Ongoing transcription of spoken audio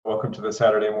welcome to the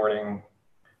Saturday morning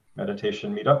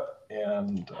meditation meetup.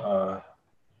 And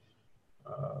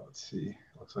let's see,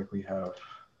 looks like we have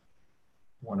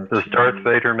one or two. Does Darth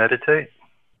Vader meditate?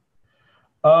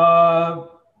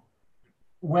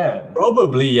 When?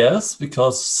 Probably yes,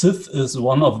 because Sith is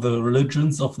one of the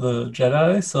religions of the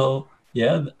Jedi. So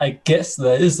yeah, I guess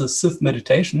there is a Sith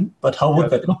meditation, but how would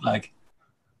that look like?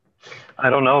 I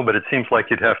don't know, but it seems like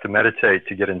you'd have to meditate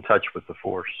to get in touch with the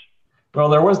Force. Well,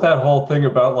 there was that whole thing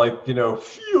about like,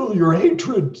 feel your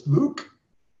hatred, Luke.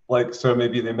 Like, so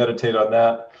maybe they meditate on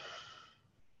that,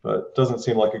 but it doesn't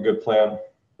seem like a good plan.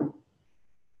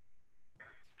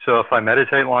 So if I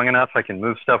meditate long enough, I can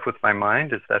move stuff with my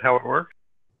mind? Is that how it works?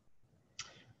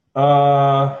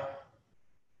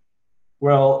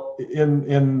 Well,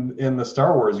 in the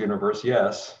Star Wars universe,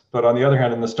 yes. But on the other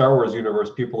hand, in the Star Wars universe,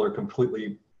 people are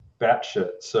completely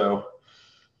batshit. So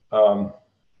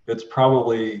it's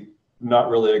probably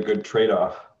not really a good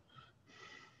trade-off.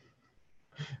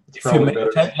 If you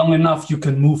meditate long enough, you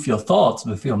can move your thoughts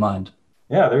with your mind.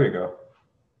 Yeah, there you go.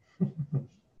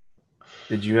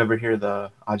 Did you ever hear the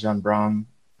Ajahn Brahm,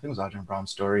 I think it was Ajahn Brahm's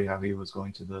story, how he was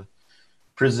going to the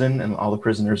prison and all the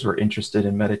prisoners were interested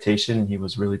in meditation and he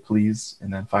was really pleased.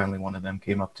 And then finally one of them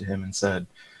came up to him and said,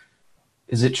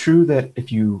 "Is it true that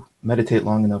if you meditate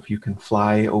long enough, you can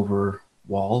fly over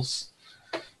walls?"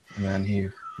 And then he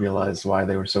realized why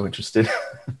they were so interested.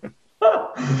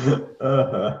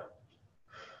 That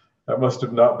must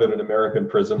have not been an American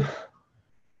prison.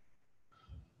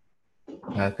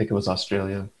 I think it was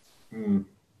Australia.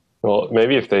 Well,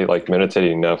 maybe if they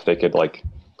meditated enough, they could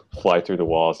fly through the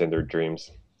walls in their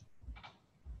dreams.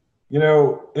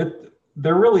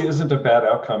 There really isn't a bad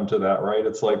outcome to that, right?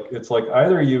 It's like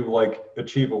either you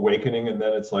achieve awakening and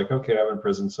then it's like, okay, I'm in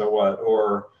prison, so what?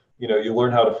 Or you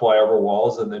learn how to fly over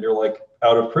walls and then you're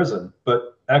out of prison.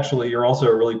 But actually you're also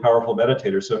a really powerful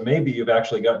meditator. So maybe you've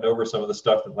actually gotten over some of the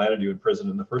stuff that landed you in prison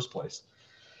in the first place.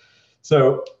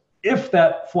 So if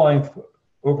that flying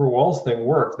over walls thing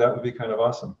worked, that would be kind of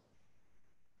awesome.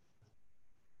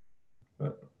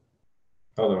 But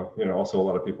although, also a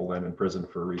lot of people land in prison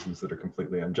for reasons that are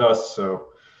completely unjust.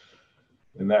 So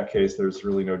in that case, there's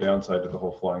really no downside to the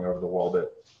whole flying over the wall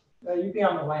bit. You'd be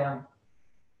on the lam.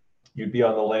 You'd be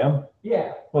on the lam?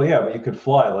 Yeah. Well, yeah, but you could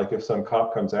fly. Like if some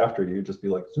cop comes after you, you'd just be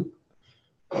like, zoop.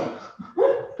 That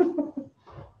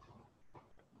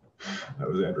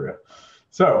was Andrea.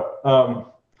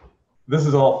 So this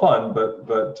is all fun,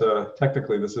 but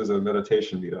technically this is a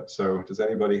meditation meetup. So does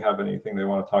anybody have anything they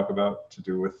want to talk about to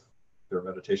do with their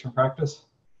meditation practice?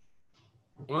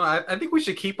 Well, I think we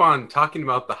should keep on talking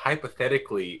about the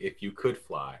hypothetically if you could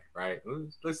fly, right?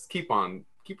 Let's keep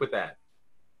with that.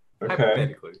 Okay.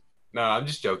 Hypothetically. No, I'm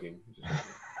just joking.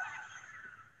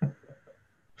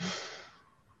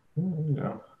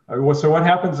 So what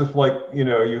happens if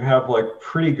you have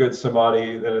pretty good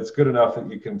samadhi and it's good enough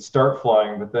that you can start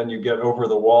flying, but then you get over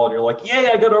the wall and you're like,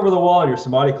 yay, I got over the wall, and your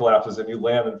samadhi collapses and you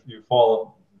land and you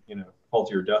fall to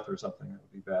your death or something. That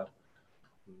would be bad.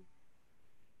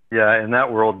 Yeah, in that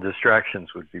world,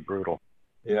 distractions would be brutal.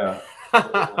 Yeah.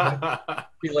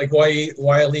 Be like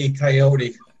Wile E.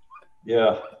 Coyote.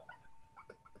 Yeah.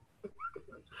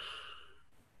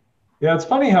 Yeah, it's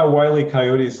funny how Wile E.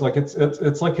 Coyote's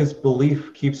it's like his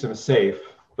belief keeps him safe,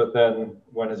 but then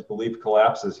when his belief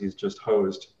collapses, he's just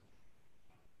hosed.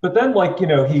 But then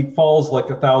he falls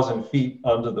 1,000 feet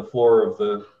onto the floor of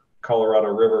the Colorado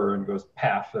River and goes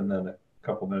paff, and then a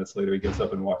couple minutes later he gets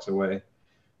up and walks away.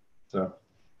 So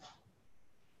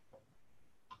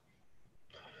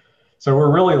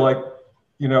we're really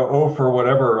for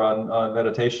whatever on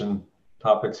meditation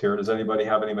topics here. Does anybody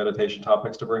have any meditation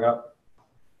topics to bring up?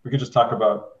 We could just talk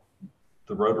about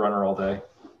the Roadrunner all day.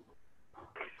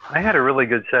 I had a really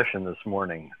good session this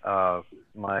morning.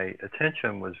 My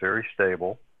attention was very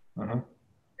stable,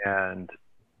 and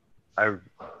I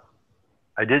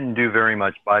didn't do very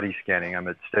much body scanning. I'm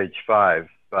at stage 5,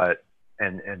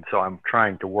 and so I'm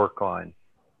trying to work on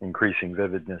increasing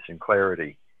vividness and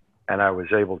clarity. And I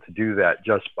was able to do that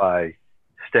just by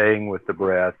staying with the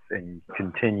breath and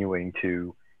continuing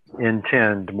to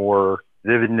intend more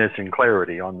vividness and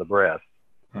clarity on the breath.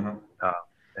 And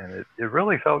it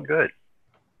really felt good.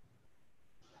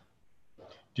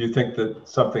 Do you think that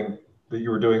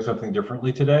you were doing something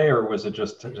differently today, or was it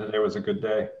just today was a good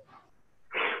day?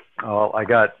 Well, I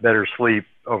got better sleep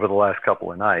over the last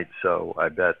couple of nights, so I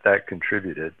bet that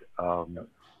contributed. I'm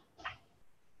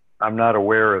not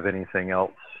aware of anything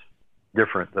else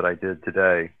different that I did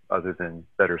today other than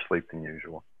better sleep than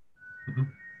usual.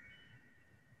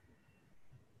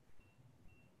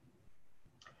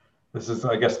 This is,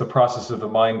 I guess, the process of the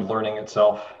mind learning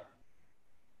itself.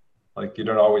 Like you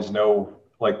don't always know,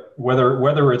 like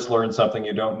whether it's learned something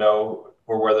you don't know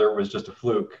or whether it was just a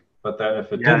fluke. But then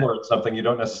if it did learn something, you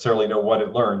don't necessarily know what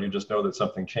it learned. You just know that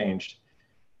something changed.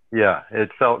 Yeah,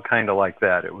 it felt kind of like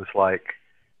that. It was like,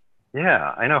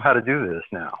 yeah, I know how to do this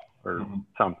now, or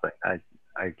something. I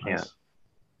can't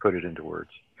put it into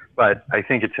words. But I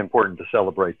think it's important to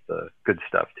celebrate the good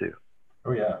stuff too.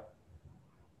 Oh yeah.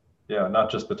 Yeah,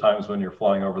 not just the times when you're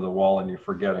flying over the wall and you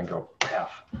forget and go, F.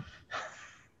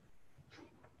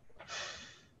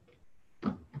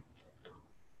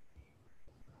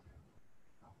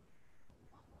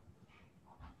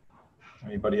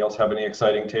 Anybody else have any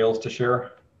exciting tales to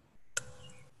share?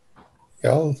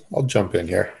 Yeah, I'll jump in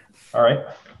here. All right.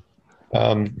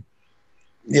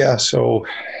 Yeah, so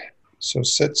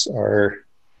sits are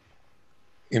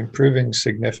improving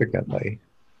significantly.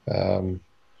 And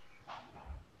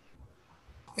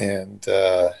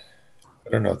I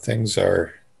don't know, things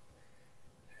are,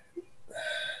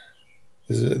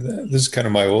 this is kind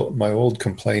of my old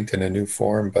complaint in a new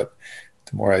form, but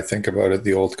the more I think about it,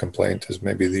 the old complaint is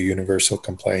maybe the universal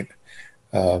complaint.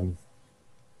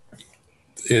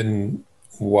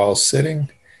 While sitting,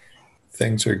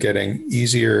 things are getting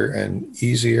easier and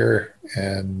easier,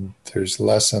 and there's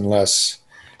less and less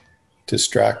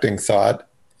distracting thought.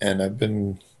 And I've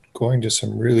been going to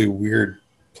some really weird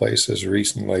places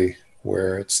recently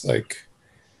where it's like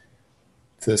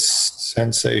this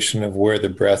sensation of where the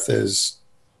breath is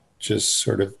just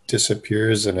sort of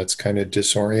disappears, and it's kind of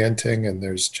disorienting, and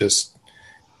there's just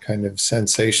kind of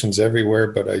sensations everywhere,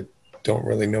 but I don't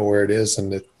really know where it is,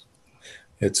 and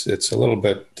it's a little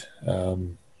bit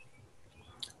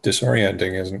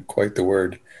disorienting isn't quite the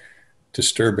word,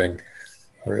 disturbing,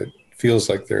 or it feels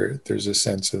like there's a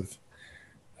sense of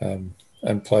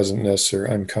unpleasantness or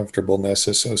uncomfortableness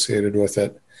associated with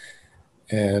it.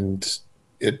 And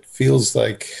it feels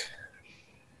like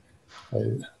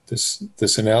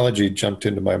this analogy jumped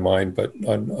into my mind, but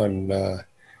on the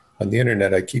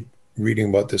internet, I keep reading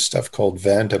about this stuff called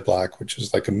Vanta black, which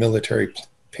is like a military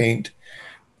paint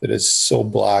that is so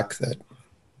black that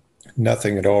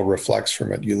nothing at all reflects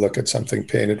from it. You look at something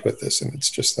painted with this, and it's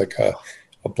just like a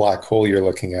black hole you're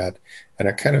looking at. And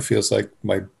it kind of feels like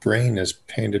my brain is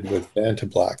painted with Vanta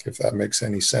black, if that makes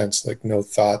any sense. Like no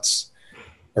thoughts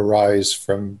arise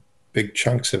from big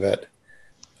chunks of it.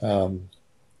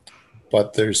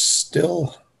 But there's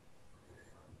still,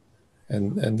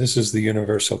 and this is the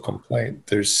universal complaint,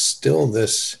 there's still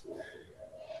this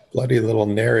bloody little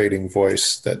narrating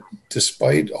voice that,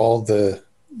 despite all the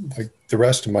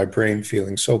rest of my brain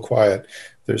feeling so quiet,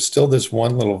 there's still this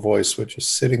one little voice which is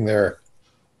sitting there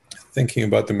thinking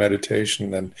about the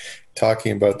meditation and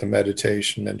talking about the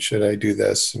meditation and should I do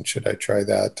this and should I try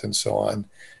that and so on.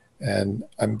 And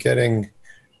I'm getting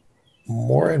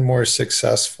more and more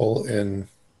successful in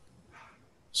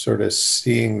sort of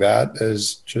seeing that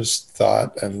as just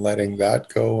thought and letting that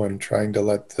go and trying to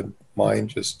let the mind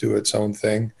just do its own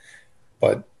thing.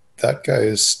 But that guy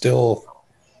is still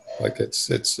like, it's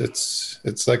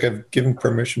like I've given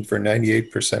permission for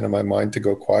 98% of my mind to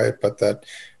go quiet, but that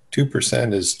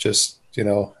 2% is just,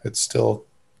 it's still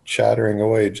chattering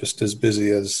away, just as busy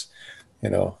as,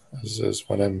 as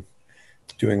when I'm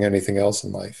doing anything else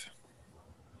in life.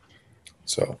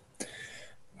 So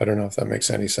I don't know if that makes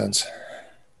any sense.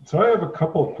 So I have a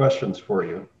couple of questions for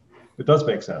you. It does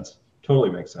make sense. Totally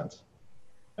makes sense.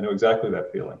 I know exactly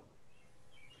that feeling.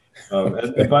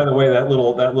 And by the way, that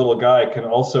little guy can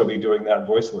also be doing that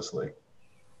voicelessly.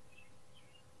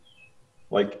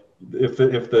 Like if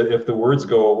the words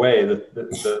go away,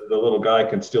 the little guy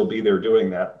can still be there doing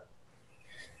that.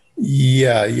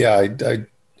 Yeah.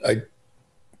 I'm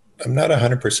not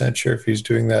 100% sure if he's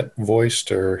doing that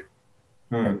voiced or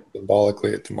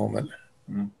symbolically at the moment.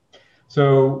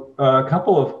 So a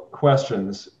couple of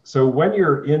questions. So when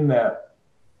you're in that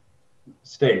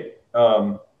state,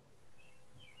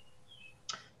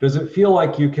 does it feel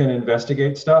like you can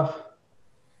investigate stuff?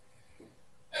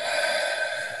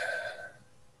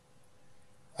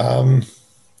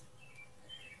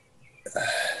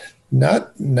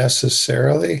 Not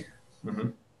necessarily.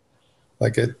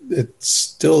 Like it's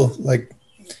still like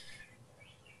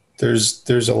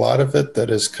there's a lot of it that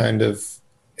is kind of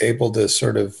able to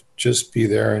sort of just be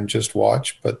there and just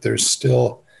watch, but there's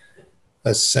still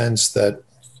a sense that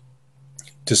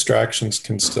distractions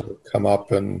can still come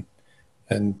up and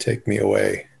take me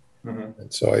away.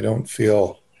 And so I don't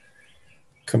feel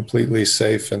completely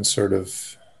safe and sort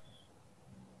of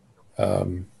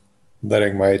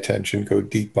letting my attention go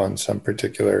deep on some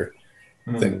particular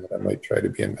thing that I might try to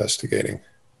be investigating.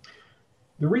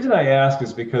 The reason I ask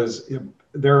is because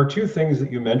there are two things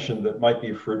that you mentioned that might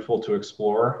be fruitful to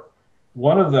explore.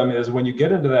 one of them is when you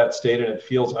get into that state and it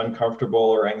feels uncomfortable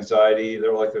or anxiety,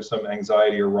 there's some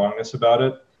anxiety or wrongness about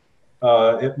it.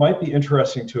 It might be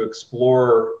interesting to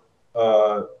explore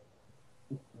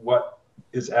what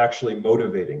is actually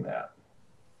motivating that.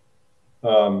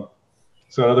 So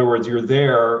in other words, you're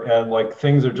there and like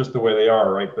things are just the way they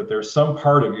are, right? But there's some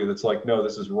part of you that's like, no,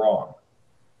 this is wrong.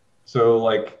 So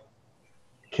like,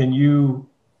 can you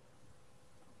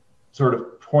sort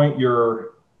of point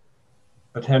your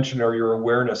attention or your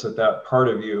awareness at that part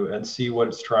of you and see what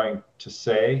it's trying to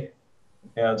say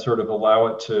and sort of allow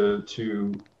it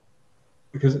to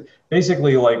because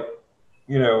basically like,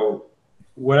 you know,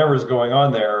 whatever's going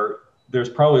on there, there's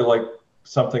probably like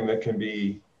something that can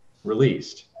be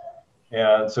released.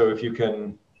 And so if you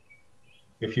can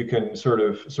sort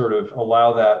of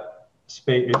allow that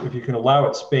space, if you can allow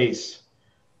it space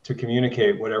to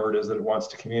communicate whatever it is that it wants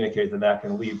to communicate, then that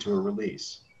can lead to a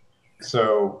release.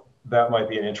 So that might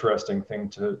be an interesting thing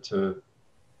to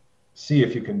see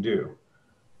if you can do.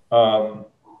 Okay.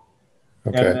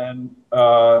 And then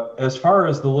as far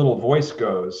as the little voice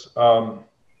goes, the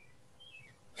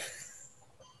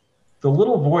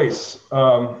little voice,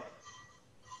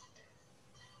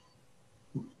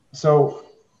 so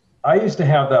I used to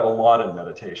have that a lot in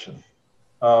meditation.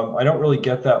 I don't really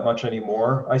get that much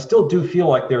anymore. I still do feel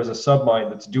like there's a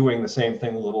submind that's doing the same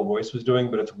thing the little voice was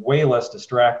doing, but it's way less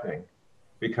distracting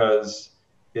because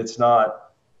it's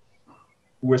not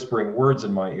whispering words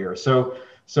in my ear. So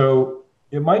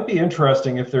it might be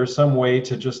interesting if there's some way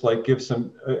to just like give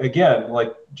some, again,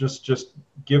 like just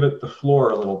give it the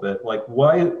floor a little bit. Like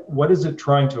what is it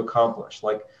trying to accomplish?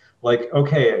 Like,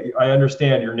 okay, I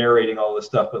understand you're narrating all this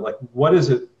stuff, but like, what is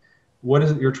it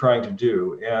you're trying to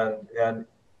do? And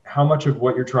how much of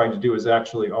what you're trying to do is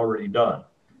actually already done?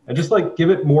 And just like give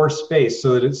it more space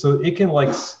so that it can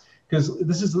like, because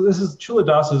this is Chula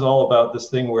Das is all about this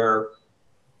thing where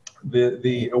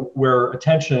where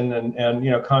attention and you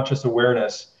know conscious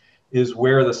awareness is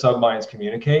where the subminds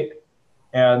communicate.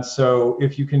 And so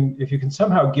if you can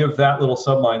somehow give that little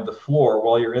submind the floor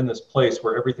while you're in this place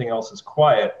where everything else is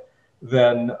quiet,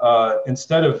 then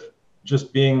instead of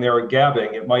just being there and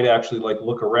gabbing, it might actually like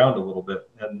look around a little bit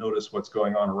and notice what's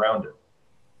going on around it.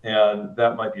 And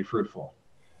that might be fruitful.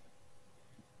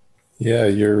 Yeah,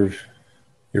 you're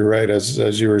right.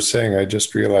 As you were saying, I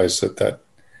just realized that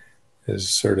is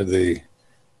sort of the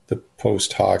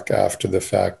post hoc, after the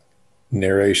fact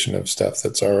narration of stuff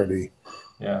that's already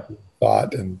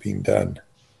thought and being done.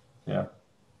 Yeah.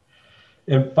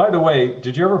 And by the way,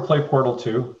 did you ever play Portal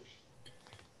 2?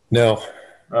 No.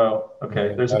 Oh,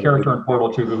 okay. There's a character in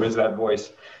Portal 2 who is that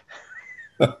voice.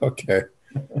 Okay.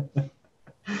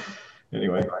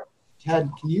 Anyway. Ted,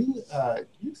 can you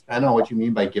expand on what you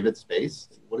mean by give it space?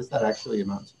 What does that actually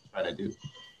amount to trying to do?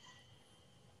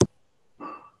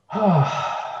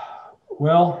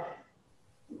 Well,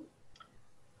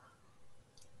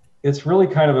 it's really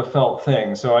kind of a felt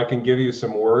thing. So I can give you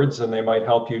some words and they might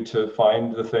help you to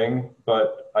find the thing,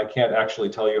 but I can't actually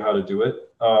tell you how to do it.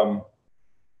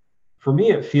 For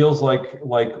me, it feels like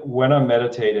when I'm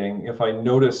meditating, if I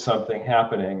notice something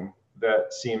happening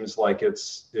that seems like it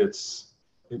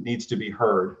needs to be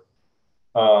heard,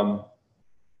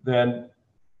 then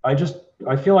I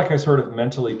feel like I sort of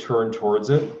mentally turn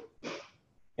towards it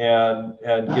and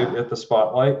give it the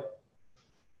spotlight,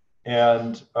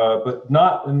 and but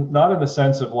not in the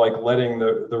sense of like letting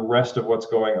the rest of what's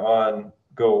going on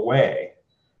go away,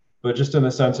 but just in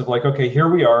the sense of like, okay, here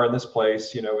we are in this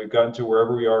place, you know, we've gotten to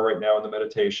wherever we are right now in the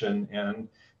meditation, and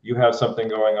you have something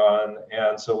going on,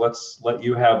 and so let's let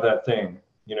you have that thing,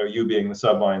 you know, you being the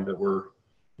submind that we're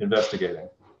investigating.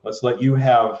 Let's let you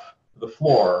have the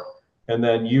floor, and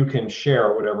then you can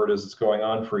share whatever it is that's going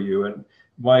on for you. And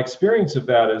my experience of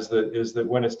that is that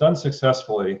when it's done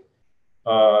successfully,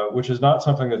 which is not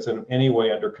something that's in any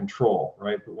way under control,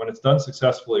 right? But when it's done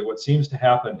successfully, what seems to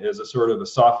happen is a sort of a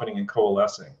softening and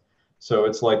coalescing. So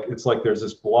it's like there's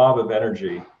this blob of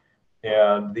energy,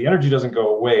 and the energy doesn't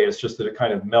go away. It's just that it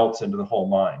kind of melts into the whole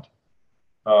mind.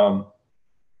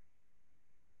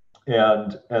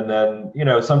 And then, you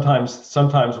know, sometimes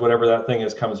whatever that thing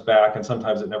is comes back, and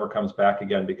sometimes it never comes back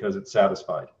again because it's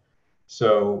satisfied.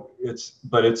 So it's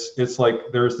like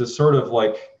there's this sort of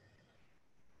like,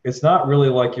 it's not really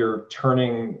like you're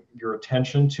turning your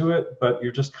attention to it, but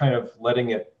you're just kind of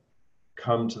letting it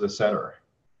come to the center,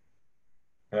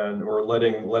 or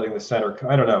letting the center.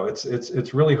 I don't know.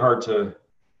 It's really hard to,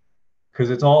 because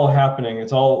it's all happening.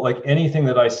 It's all like anything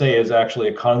that I say is actually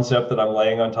a concept that I'm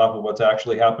laying on top of what's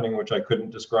actually happening, which I couldn't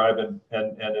describe and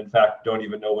in fact don't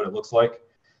even know what it looks like.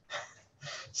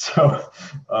 So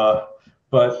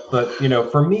but you know,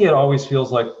 for me, it always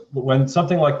feels like when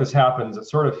something like this happens, it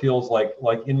sort of feels like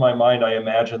in my mind, I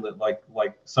imagine that like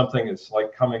something is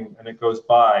like coming and it goes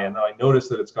by, and then I notice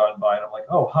that it's gone by, and I'm like,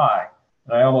 oh, hi.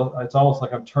 And it's almost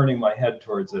like I'm turning my head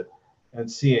towards it and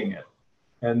seeing it.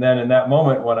 And then in that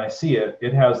moment when I see it,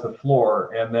 it has the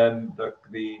floor, and then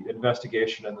the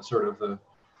investigation and the sort of the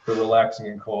relaxing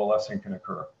and coalescing can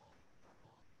occur.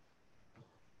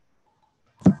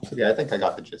 Yeah, I think I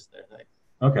got the gist there. Thanks.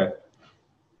 Okay.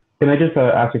 Can I just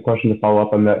ask a question to follow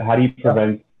up on that? How do you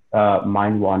prevent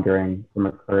mind wandering from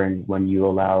occurring when you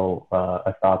allow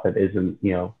a thought that isn't,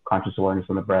 you know, conscious awareness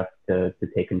on the breath to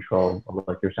take control of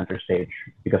like your center stage?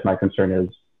 Because my concern is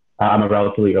I'm a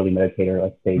relatively early meditator,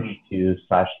 like stage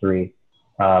 2/3.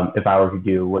 If I were to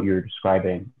do what you're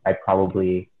describing, I'd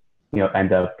probably, you know,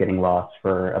 end up getting lost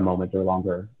for a moment or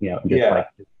longer, you know, and just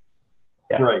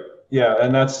Right. Yeah,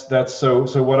 and that's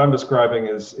so what I'm describing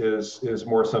is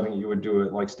more something you would do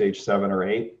at like stage 7 or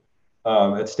 8.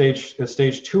 At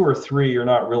stage 2 or 3, you're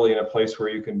not really in a place where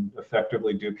you can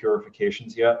effectively do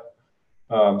purifications yet.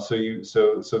 So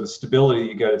the stability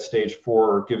you get at stage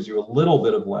 4 gives you a little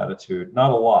bit of latitude,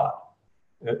 not a lot.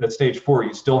 At stage 4,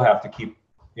 you still have to keep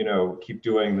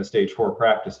doing the stage 4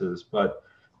 practices, but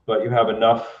you have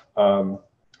enough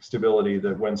stability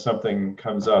that when something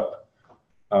comes up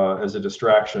as a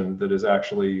distraction that is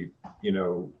actually, you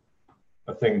know,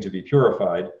 a thing to be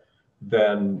purified,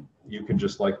 then you can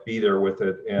just like be there with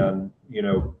it. And, you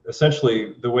know,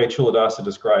 essentially the way Culadasa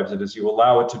describes it is you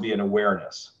allow it to be an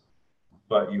awareness,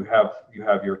 but you have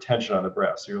your attention on the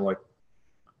breath. So you're like,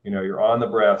 you know, you're on the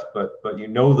breath, but you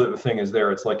know that the thing is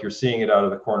there. It's like you're seeing it out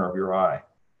of the corner of your eye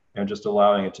and just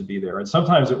allowing it to be there. And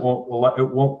sometimes it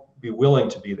won't be willing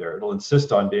to be there. It'll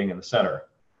insist on being in the center.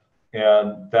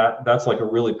 And that's like a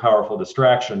really powerful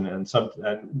distraction. And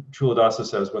Culadasa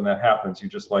says when that happens, you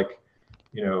just like,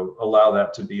 you know, allow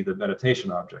that to be the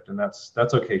meditation object. And that's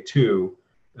okay too,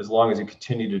 as long as you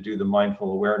continue to do the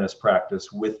mindful awareness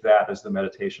practice with that as the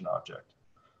meditation object.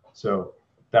 So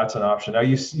that's an option. Now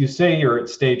you say you're at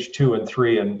stage 2 and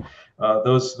 3, and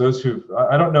those who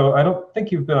I don't know, I don't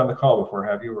think you've been on the call before,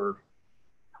 have you? Or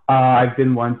I've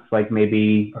been once, like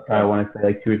maybe I want to say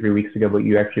like 2 or 3 weeks ago, but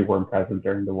you actually weren't present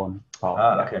during the one call.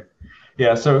 Okay.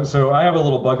 Yeah. So I have a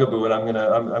little bugaboo, and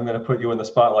I'm gonna put you in the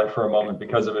spotlight for a moment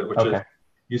because of it, which is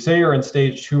you say you're in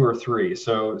stage 2 or 3.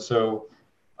 So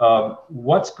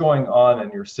what's going on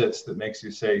in your sits that makes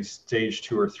you say stage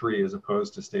 2 or 3 as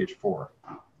opposed to stage 4?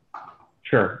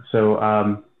 Sure. So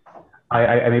I'm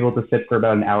able to sit for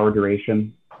about an hour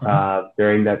duration.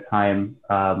 During that time,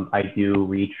 I do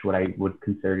reach what I would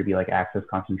consider to be like access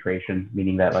concentration,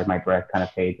 meaning that like my breath kind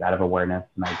of fades out of awareness,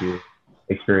 and I do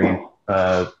experience,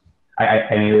 I'm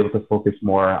able to focus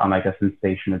more on like a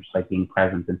sensation of just like being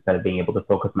present instead of being able to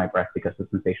focus my breath because the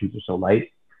sensations are so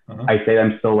light. I say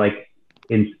I'm still like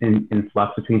in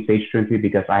flux between stage 2 and 3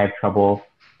 because I have trouble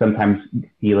sometimes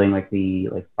feeling like the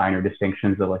finer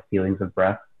distinctions of like feelings of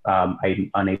breath.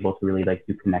 I'm unable to really like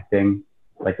do connecting,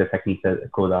 like the technique that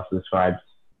Culadasa describes.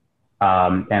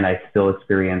 And I still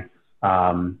experience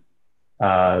some,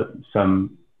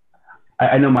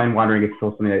 I know mind wandering is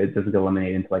still something that it doesn't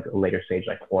eliminate into like a later stage,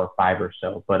 like 4 or 5 or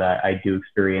so, but I do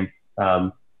experience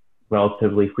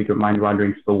relatively frequent mind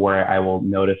wandering still where I will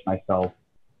notice myself,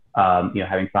 you know,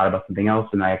 having thought about something else.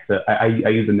 And I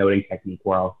use a noting technique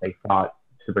where I'll say thought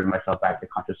to bring myself back to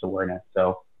conscious awareness.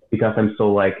 So because I'm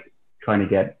still like trying to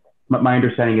get, my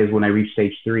understanding is when I reach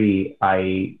stage 3,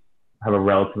 I have a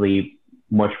relatively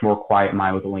much more quiet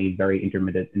mind with only very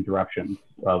intermittent interruptions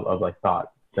of like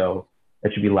thought. So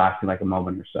it should be lasting like a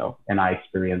moment or so. And I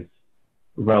experience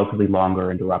relatively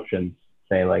longer interruptions,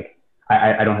 say like,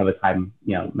 I don't have a time,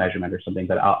 you know, measurement or something,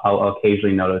 but I'll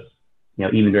occasionally notice, you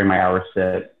know, even during my hour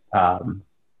sit,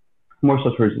 more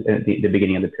so towards the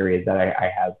beginning of the period that I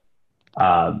have,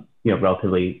 you know,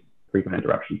 relatively frequent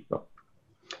interruptions. So.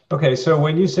 Okay, so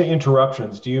when you say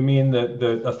interruptions, do you mean that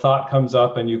a thought comes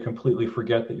up and you completely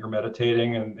forget that you're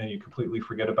meditating and you completely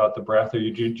forget about the breath? Or do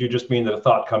you just mean that a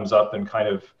thought comes up and kind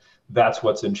of that's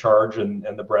what's in charge and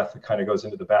the breath kind of goes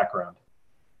into the background?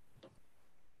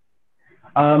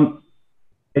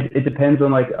 It depends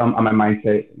on like on my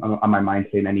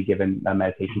mindset in any given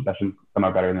meditation session. Some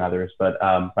are better than others, but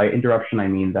by interruption I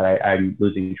mean that I'm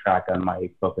losing track on my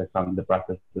focus on the breath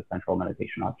as the central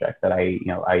meditation object. That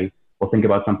I will think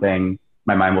about something,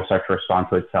 my mind will start to respond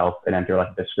to itself and enter like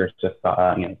a discursive,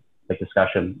 like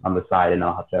discussion on the side, and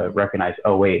I'll have to recognize,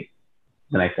 oh wait,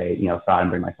 then I say, you know, thought and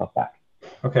bring myself back.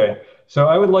 Okay, so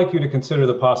I would like you to consider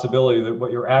the possibility that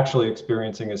what you're actually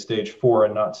experiencing is stage 4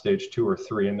 and not stage 2 or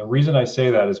 3. And the reason I say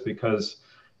that is because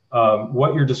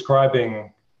what you're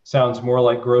describing sounds more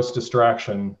like gross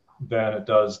distraction than it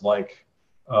does like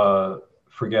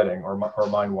forgetting or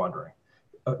mind wandering.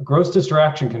 Gross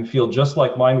distraction can feel just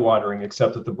like mind wandering,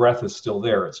 except that the breath is still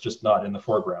there. It's just not in the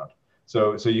foreground.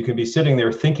 So you can be sitting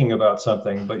there thinking about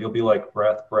something, but you'll be like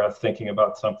breath, breath, thinking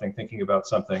about something.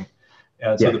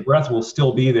 And so the breath will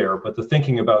still be there, but the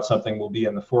thinking about something will be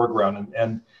in the foreground.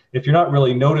 And if you're not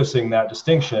really noticing that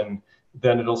distinction,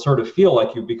 then it'll sort of feel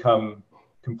like you've become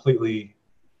completely,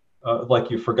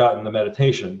 like you've forgotten the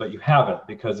meditation, but you haven't,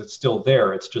 because it's still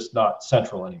there. It's just not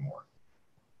central anymore.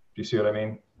 Do you see what I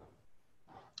mean?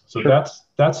 So sure.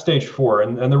 that's stage 4.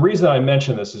 And the reason I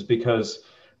mention this is because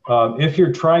if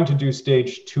you're trying to do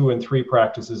stage 2 and 3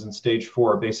 practices in stage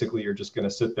 4, basically you're just going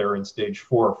to sit there in stage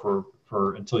 4 for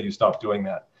until you stop doing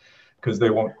that, because they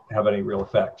won't have any real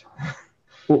effect.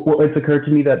 Well, it's occurred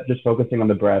to me that just focusing on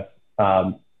the breath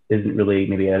isn't really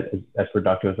maybe as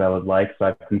productive as I would like. So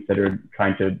I've considered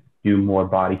trying to do more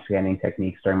body scanning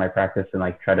techniques during my practice and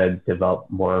like try to develop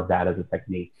more of that as a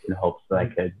technique in hopes that I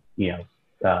could,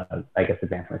 I guess,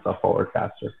 advance myself forward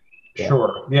faster. Yeah.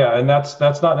 Sure. Yeah, and that's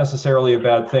not necessarily a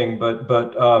bad thing, but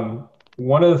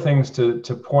one of the things to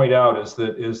point out is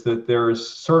that there's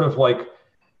sort of like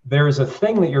there's a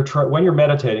thing that when you're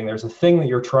meditating, there's a thing that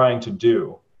you're trying to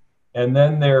do, and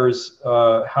then there's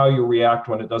how you react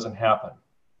when it doesn't happen.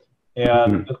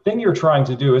 And the thing you're trying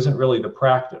to do isn't really the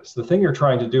practice. The thing you're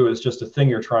trying to do is just a thing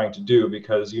you're trying to do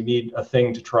because you need a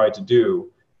thing to try to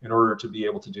do in order to be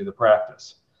able to do the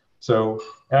practice. So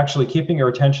actually keeping your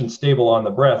attention stable on the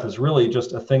breath is really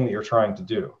just a thing that you're trying to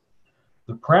do.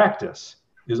 The practice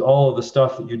is all of the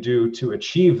stuff that you do to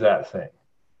achieve that thing.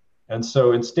 And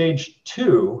so in stage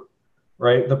 2,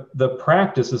 right, the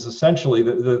practice is essentially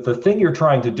the thing you're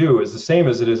trying to do is the same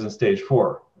as it is in stage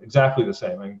 4, exactly the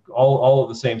same. I mean, all of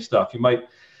the same stuff. You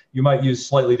might use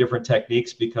slightly different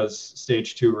techniques because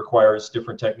stage 2 requires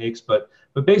different techniques, but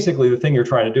basically the thing you're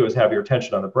trying to do is have your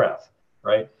attention on the breath,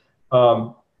 right?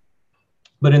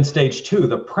 But in stage 2,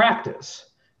 the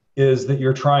practice is that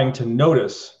you're trying to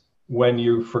notice when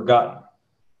you've forgotten,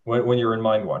 when you're in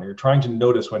mind wandering. You're trying to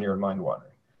notice when you're in mind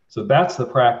wandering. So that's the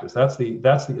practice. That's the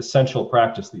essential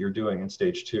practice that you're doing in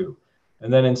stage 2.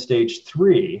 And then in stage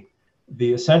 3,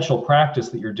 the essential practice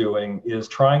that you're doing is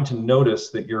trying to notice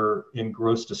that you're in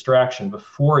gross distraction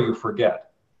before you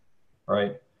forget,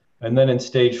 right? And then in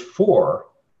stage 4,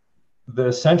 the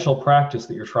essential practice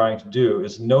that you're trying to do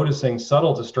is noticing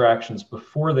subtle distractions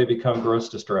before they become gross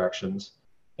distractions,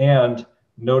 and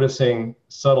noticing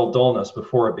subtle dullness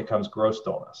before it becomes gross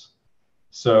dullness.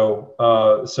 So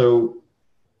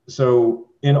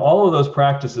in all of those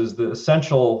practices, the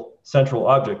essential central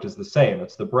object is the same.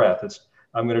 It's the breath.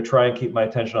 I'm going to try and keep my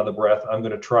attention on the breath. I'm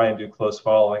going to try and do close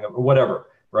following, or whatever,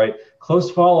 right? Close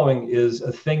following is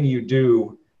a thing you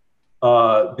do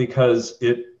because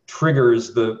it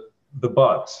triggers the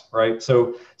bugs, right?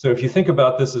 So if you think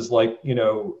about this as like,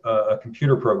 a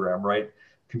computer program, right?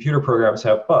 Computer programs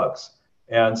have bugs.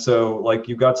 And so like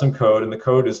you've got some code, and the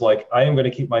code is like, I am going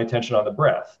to keep my attention on the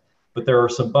breath, but there are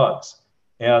some bugs.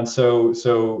 And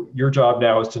so your job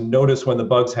now is to notice when the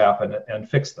bugs happen and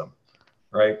fix them,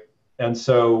 right? And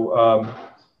so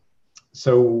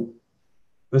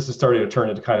this is starting to turn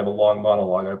into kind of a long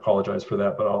monologue. I apologize for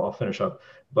that, but I'll finish up.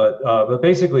 But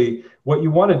basically, what you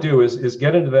want to do is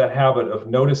get into that habit of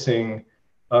noticing,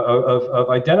 of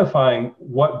identifying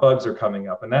what bugs are coming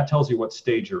up, and that tells you what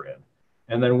stage you're in.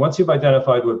 And then once you've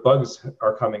identified what bugs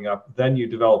are coming up, then you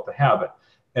develop the habit.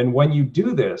 And when you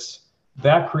do this,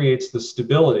 that creates the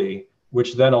stability,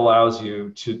 which then allows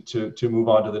you to move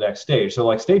on to the next stage. So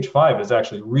like stage 5 is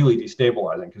actually really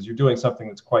destabilizing because you're doing something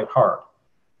that's quite hard.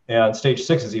 And stage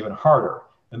 6 is even harder.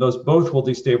 And those both will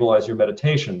destabilize your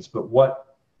meditations. But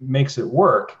what makes it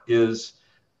work is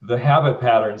the habit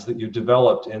patterns that you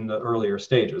developed in the earlier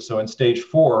stages. So in stage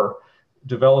 4,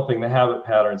 developing the habit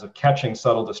patterns of catching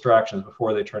subtle distractions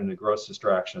before they turn into gross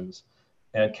distractions,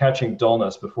 and catching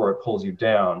dullness before it pulls you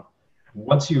down.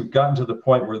 Once you've gotten to the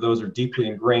point where those are deeply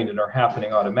ingrained and are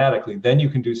happening automatically, then you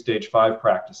can do stage 5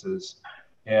 practices.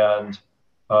 And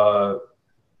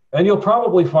you'll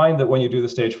probably find that when you do the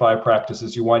stage 5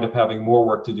 practices, you wind up having more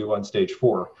work to do on stage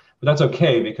 4. But that's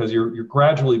okay, because you're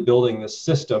gradually building this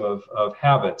system of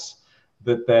habits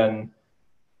that then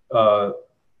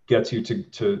gets you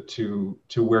to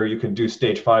where you can do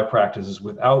stage 5 practices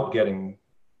without getting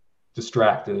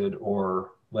distracted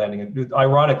or landing in.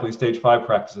 Ironically, stage 5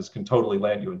 practices can totally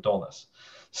land you in dullness.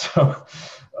 So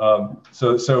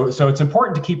it's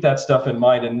important to keep that stuff in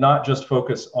mind and not just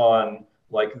focus on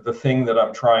like the thing that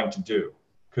I'm trying to do,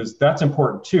 because that's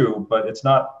important too, but it's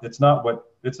not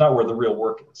where the real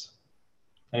work is.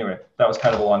 Anyway, that was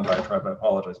kind of a long diatribe. I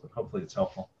apologize, but hopefully it's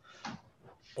helpful.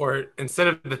 Or instead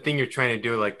of the thing you're trying to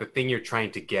do, like the thing you're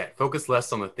trying to get, focus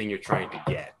less on the thing you're trying to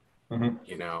get. Mm-hmm.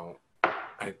 You know,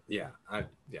 yeah.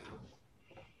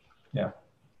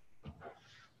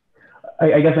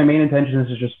 I guess my main intention is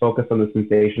to just focus on the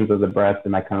sensations of the breath,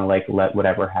 and I kind of like let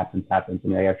whatever happens. I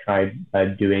mean, I've tried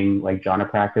doing like jhana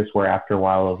practice, where after a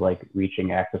while of like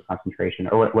reaching active concentration,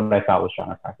 or what I thought was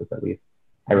jhana practice at least,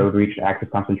 I would reach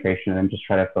active concentration and just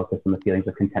try to focus on the feelings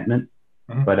of contentment.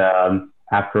 Mm-hmm. But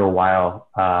after a while,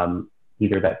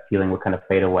 either that feeling would kind of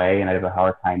fade away, and I'd have a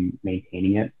hard time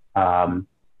maintaining it.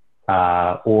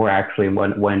 Or actually,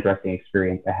 one interesting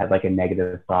experience, I had like a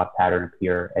negative thought pattern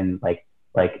appear, and like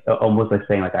almost like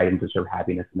saying like I didn't deserve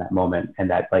happiness in that moment, and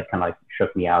that like kind of like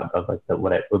shook me out of like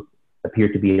what it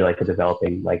appeared to be like a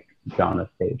developing like jhana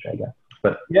stage, I guess.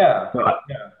 But yeah.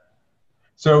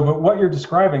 So, but what you're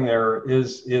describing there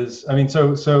is I mean,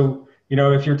 so you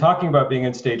know, if you're talking about being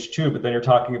in stage 2, but then you're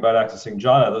talking about accessing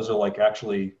jhana, those are like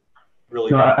actually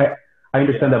really. No, I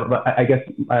understand that, but I guess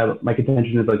my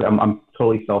contention is like I'm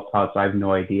totally self-taught, so I have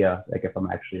no idea like if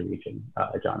I'm actually reaching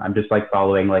jhana. I'm just like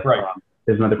following like. Right.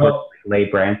 There's another person,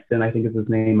 Leigh Branston, I think is his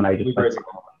name, and I just so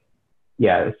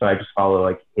I just follow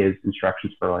like his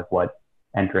instructions for like what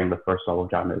entering the first level of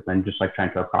jhana is, and just like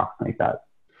trying to approximate that.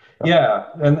 So. Yeah,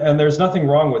 and there's nothing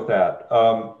wrong with that,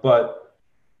 but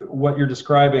what you're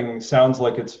describing sounds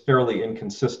like it's fairly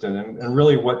inconsistent, and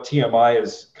really what TMI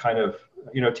is kind of,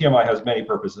 you know, TMI has many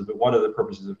purposes, but one of the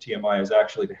purposes of TMI is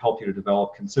actually to help you to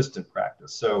develop consistent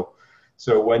practice. So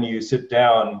when you sit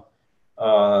down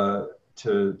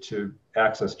to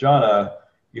access jhana,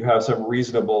 you have some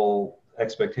reasonable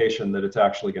expectation that it's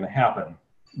actually going to happen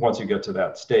once you get to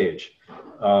that stage.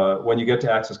 When you get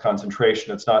to access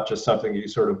concentration, it's not just something you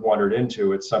sort of wandered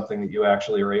into, it's something that you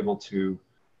actually are able to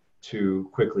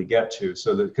quickly get to.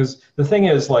 So that, because the thing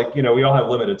is, like, you know, we all have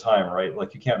limited time, right?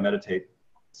 Like, you can't meditate.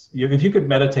 If you could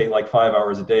meditate like 5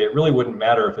 hours a day, it really wouldn't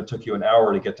matter if it took you an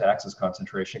hour to get to access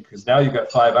concentration, because now you've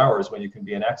got 5 hours when you can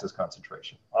be in access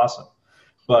concentration. Awesome.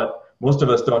 But most of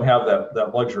us don't have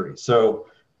that luxury. So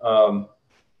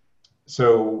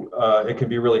it can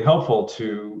be really helpful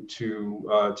to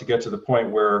get to the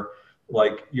point where,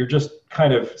 like, you're just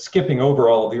kind of skipping over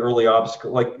all of the early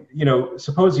obstacles. Like, you know,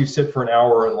 suppose you sit for an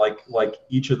hour and like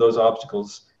each of those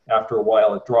obstacles, after a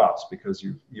while it drops because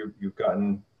you've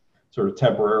gotten sort of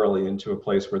temporarily into a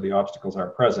place where the obstacles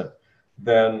aren't present.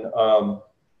 Then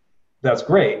that's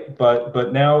great,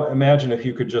 but now imagine if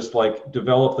you could just like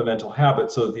develop the mental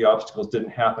habit so that the obstacles didn't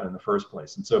happen in the first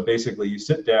place. And so basically you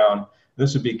sit down,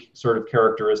 this would be sort of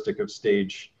characteristic of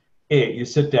stage 8. You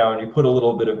sit down, you put a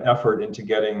little bit of effort into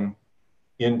getting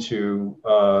into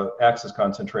access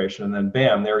concentration, and then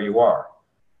bam, there you are.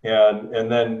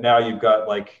 And then now you've got,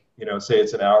 like, you know, say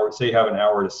it's an hour, say you have an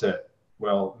hour to sit.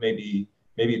 Well, maybe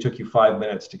it took you 5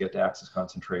 minutes to get to access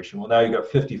concentration. Well, now you've got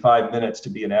 55 minutes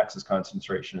to be in access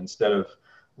concentration, instead of,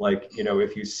 like, you know,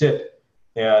 if you sit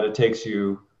and it takes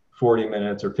you 40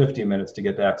 minutes or 50 minutes to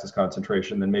get to access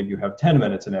concentration, then maybe you have 10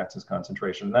 minutes in access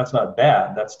concentration. And that's not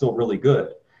bad. That's still really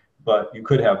good, but you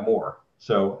could have more.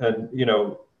 So, and, you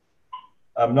know,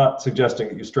 I'm not suggesting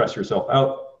that you stress yourself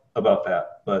out about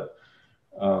that, but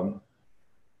the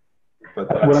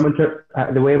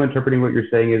way I'm interpreting what you're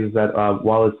saying is that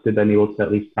while it's good that I'm able to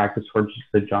at least practice for just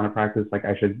the jhana practice, like,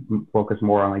 I should focus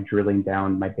more on like drilling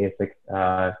down my basic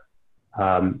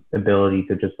ability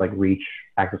to just like reach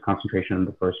access concentration in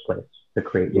the first place to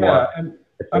create more. Yeah, and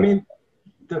I mean,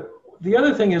 the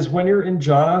other thing is, when you're in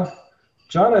jhana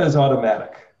is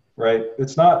automatic, right?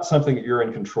 It's not something that you're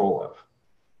in control of.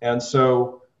 And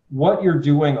so what you're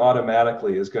doing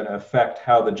automatically is going to affect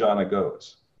how the jhana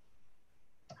goes.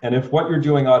 And if what you're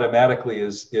doing automatically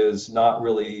is not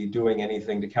really doing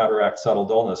anything to counteract subtle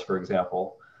dullness, for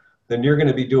example, then you're going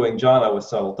to be doing jhana with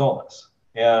subtle dullness.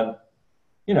 And,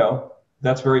 you know,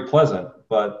 that's very pleasant,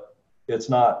 but it's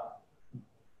not.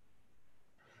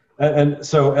 And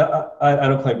so I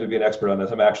don't claim to be an expert on this.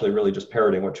 I'm actually really just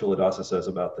parroting what Culadasa says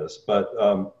about this. But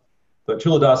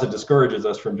Culadasa discourages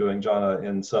us from doing jhana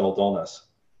in subtle dullness.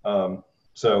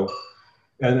 So,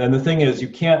 and the thing is, you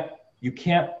can't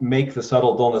make the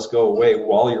subtle dullness go away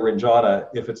while you're in jhana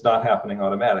if it's not happening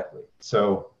automatically.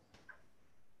 So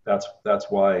that's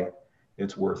why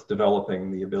it's worth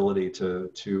developing the ability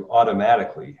to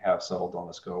automatically have subtle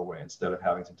dullness go away, instead of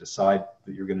having to decide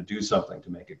that you're going to do something to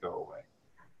make it go away.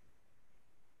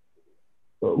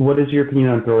 What is your opinion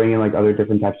on throwing in like other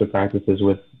different types of practices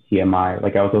with TMI?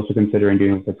 Like, I was also considering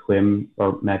doing the TWIM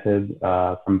or method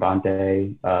from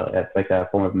Bante. It's like a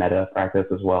form of metta practice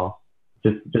as well.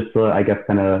 Just to, I guess,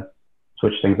 kind of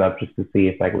switch things up just to see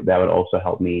if that would also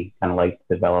help me kind of like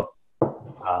develop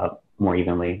more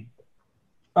evenly.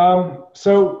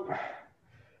 So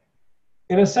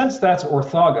in a sense, that's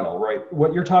orthogonal, right?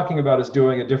 What you're talking about is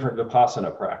doing a different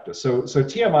Vipassana practice. So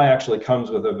TMI actually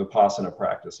comes with a Vipassana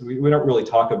practice. We don't really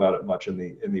talk about it much in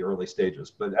the early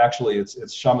stages, but actually it's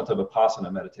shamatha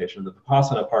Vipassana meditation. The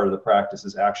Vipassana part of the practice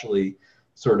is actually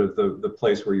sort of the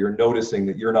place where you're noticing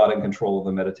that you're not in control of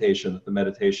the meditation, that the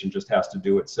meditation just has to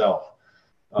do itself.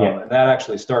 And that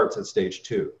actually starts at stage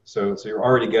 2. So you're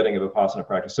already getting a Vipassana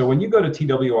practice. So when you go to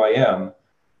TWIM,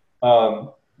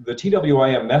 the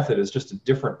TWIM method is just a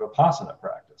different Vipassana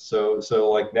practice. So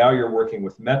like now you're working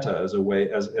with metta as a way,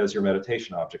 as your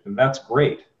meditation object, and that's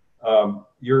great.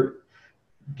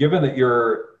 Given that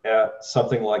you're at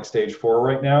something like stage 4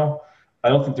 right now, I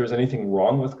don't think there's anything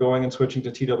wrong with going and switching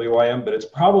to TWIM, but it's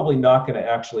probably not going to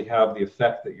actually have the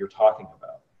effect that you're talking about.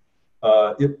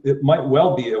 It might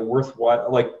well be a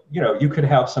worthwhile, like, you could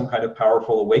have some kind of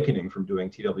powerful awakening from doing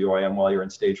TWIM while you're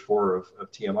in stage 4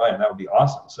 of TMI, and that would be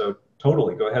awesome. So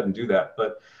totally go ahead and do that.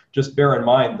 But just bear in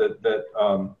mind that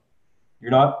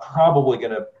you're not probably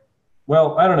going to,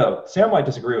 well, I don't know. Sam might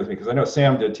disagree with me because I know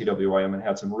Sam did TWIM and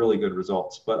had some really good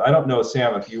results. But I don't know,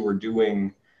 Sam, if you were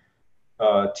doing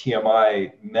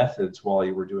TMI methods while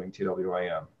you were doing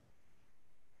TWIM.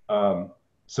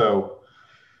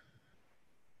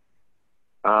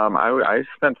 I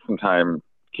spent some time.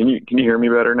 Can you hear me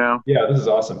better now? Yeah, this is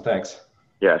awesome. Thanks.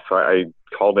 Yeah, so I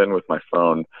called in with my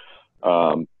phone.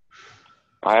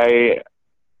 I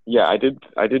did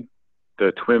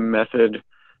the TWIM method.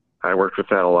 I worked with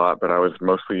that a lot, but I was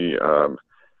mostly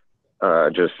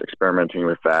just experimenting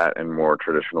with that and more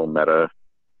traditional metta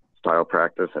style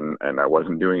practice, and I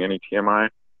wasn't doing any TMI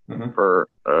for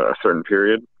a certain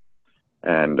period,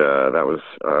 and that was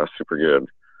super good.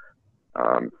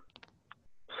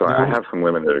 So I have some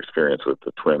limited experience with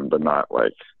the TWIM, but not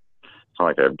like, it's not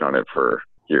like I've done it for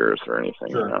years or anything.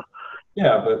 Sure.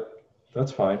 Yeah, but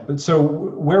that's fine. But so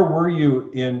where were you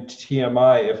in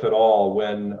TMI, if at all,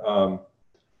 when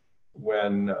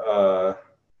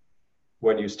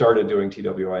you started doing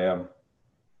TWIM?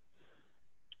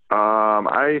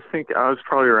 I think I was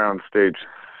probably around stage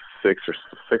 6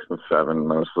 and 7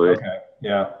 mostly. Okay.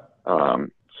 Yeah.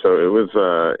 So it was,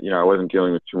 I wasn't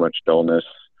dealing with too much dullness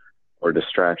or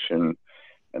distraction,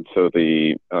 and so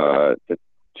the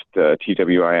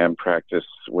TWIM practice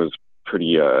was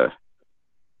pretty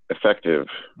effective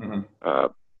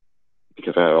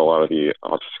because I had a lot of the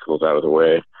obstacles out of the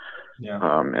way. Yeah.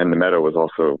 And the metta was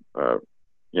also, I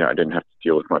didn't have to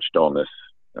deal with much dullness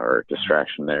or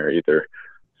distraction there either.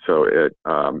 So it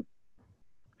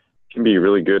can be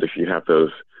really good if you have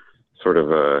those sort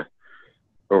of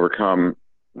overcome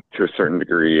to a certain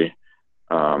degree.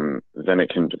 Then it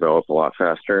can develop a lot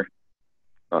faster.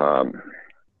 And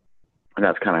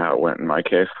that's kind of how it went in my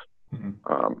case.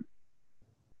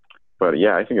 But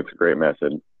yeah, I think it's a great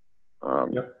method.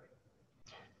 Yep.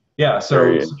 Yeah, so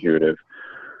very intuitive.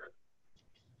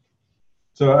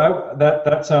 So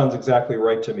that sounds exactly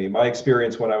right to me. My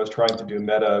experience when I was trying to do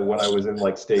metta when I was in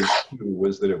like stage 2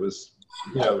 was that it was,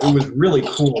 it was really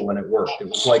cool when it worked. It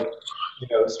was like,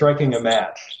 striking a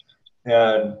match,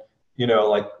 and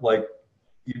like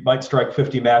you might strike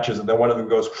 50 matches, and then one of them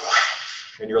goes,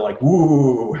 and you're like,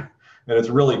 woo, and it's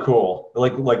really cool,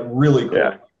 like really cool,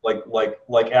 yeah.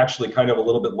 like actually kind of a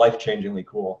little bit life-changingly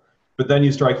cool. But then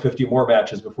you strike 50 more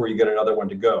matches before you get another one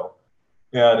to go,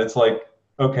 and it's like,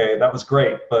 okay, that was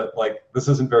great, but like this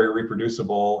isn't very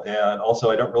reproducible, and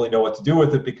also I don't really know what to do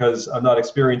with it because I'm not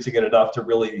experiencing it enough to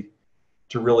really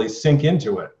sink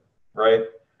into it, right?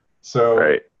 So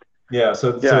right. Yeah.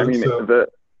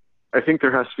 I think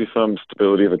there has to be some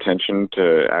stability of attention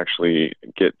to actually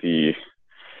get the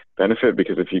benefit,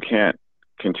 because if you can't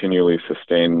continually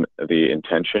sustain the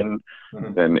intention,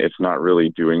 then it's not really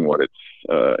doing what it's,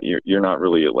 you're not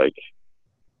really like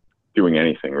doing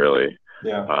anything really.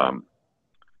 Yeah.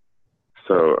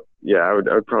 So yeah, I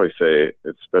would probably say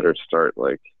it's better to start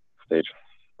like stage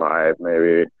 5,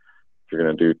 maybe, if you're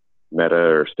going to do metta,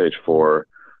 or stage 4.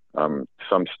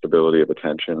 Some stability of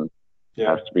attention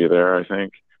has to be there, I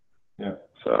think. Yeah.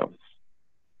 So.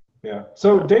 Yeah.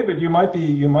 So David, you might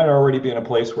already be in a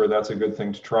place where that's a good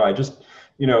thing to try. Just,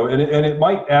 and it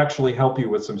might actually help you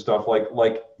with some stuff.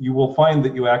 Like you will find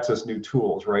that you access new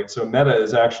tools, right? So metta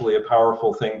is actually a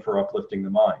powerful thing for uplifting the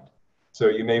mind. So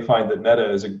you may find that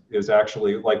metta is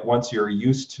actually, like, once you're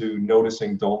used to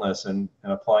noticing dullness and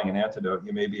applying an antidote,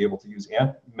 you may be able to use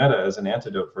metta as an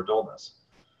antidote for dullness.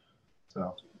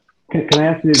 So. Can I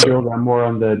ask you to drill down more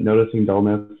on the noticing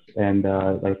dullness and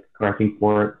like correcting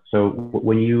for it? So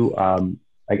when you,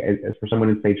 I as for someone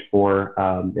in stage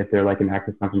 4, if they're like in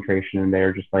active concentration and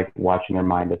they're just like watching their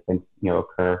mind as things,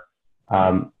 occur,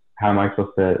 how am I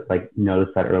supposed to like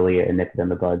notice that early and nip it in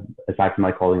the bud, aside from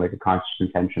like holding like a conscious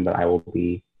intention that I will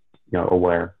be,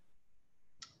 aware?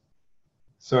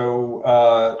 So,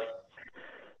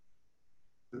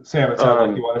 Sam, it sounded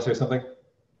like you want to say something.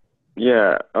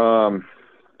 Yeah.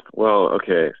 Well,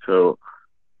 okay. So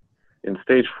in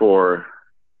stage 4,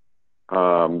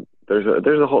 there's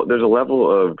a level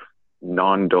of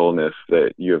non-dullness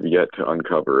that you have yet to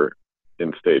uncover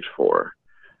in stage 4.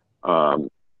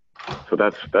 So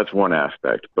that's one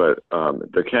aspect, but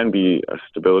there can be a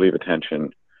stability of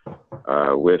attention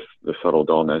with the subtle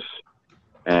dullness,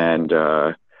 and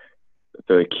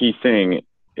the key thing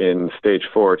in stage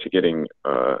 4 to getting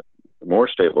more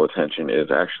stable attention is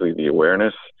actually the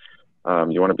awareness.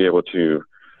 You want to be able to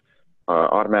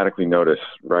automatically notice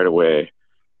right away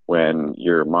when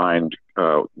your mind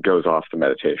goes off the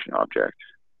meditation object,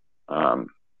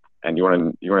 and you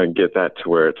want to get that to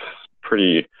where it's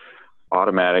pretty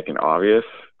automatic and obvious,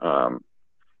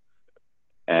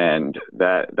 and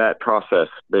that process,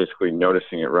 basically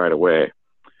noticing it right away,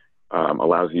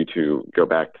 allows you to go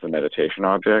back to the meditation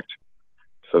object.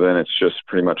 So then it's just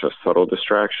pretty much a subtle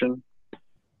distraction.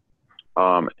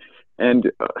 So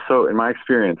in my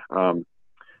experience,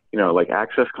 like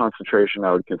access concentration,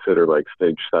 I would consider like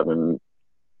stage 7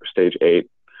 or stage 8,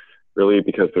 really,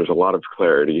 because there's a lot of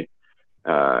clarity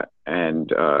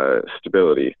and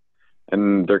stability.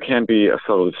 And there can be a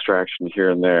subtle distraction here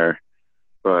and there,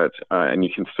 but and you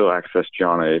can still access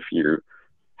jhana if you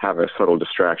have a subtle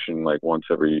distraction like once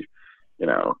every,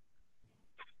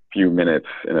 few minutes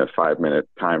in a 5-minute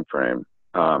time frame.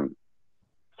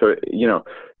 So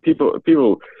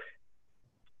people,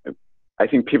 I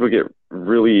think people get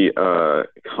really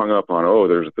hung up on,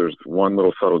 there's one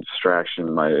little subtle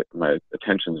distraction. My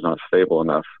attention's not stable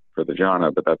enough for the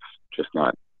jhana, but that's just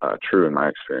not true in my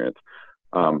experience.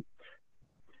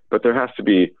 But there has to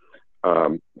be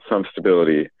some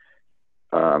stability,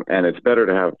 and it's better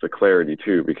to have the clarity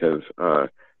too, because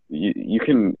you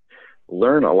can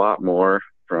learn a lot more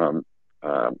from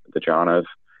the jhanas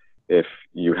if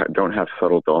you don't have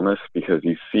subtle dullness, because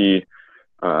you see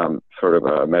sort of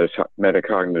a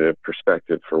metacognitive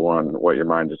perspective, for one, what your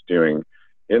mind is doing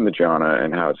in the jhana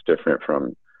and how it's different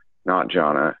from not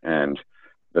jhana, and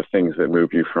the things that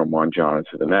move you from one jhana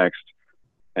to the next.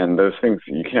 And those things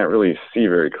you can't really see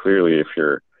very clearly if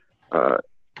you're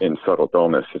in subtle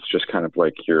dullness. It's just kind of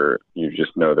like you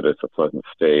just know that it's a pleasant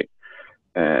state,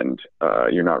 and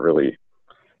you're not really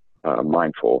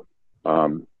mindful.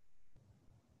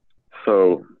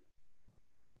 So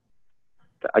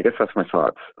I guess that's my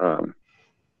thoughts. I'm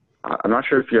not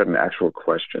sure if you had an actual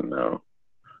question, though.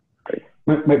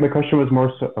 My question was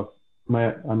more so. Oh,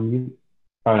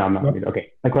 I'm not muted.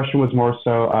 Okay. My question was more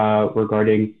so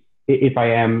regarding if I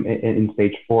am in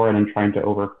stage 4 and I'm trying to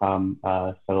overcome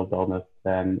subtle dullness,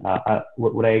 then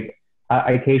would I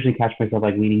occasionally catch myself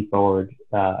like leaning forward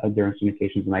during some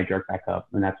occasions, and I jerk back up,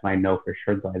 and that's when I know for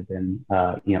sure that I've been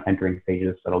entering stages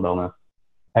of subtle dullness.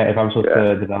 If I'm supposed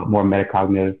to develop more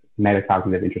metacognitive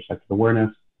introspective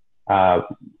awareness,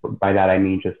 by that I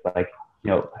mean just like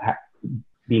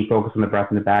being focused on the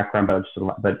breath in the background,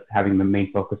 but having the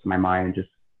main focus in my mind, just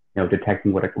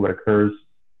detecting what occurs.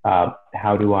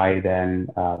 How do I then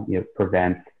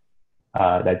prevent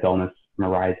that dullness from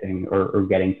arising or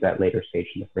getting to that later stage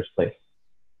in the first place?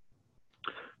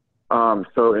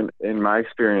 So in my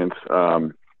experience,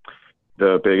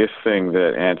 the biggest thing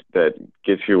that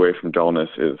gets you away from dullness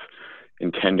is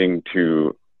intending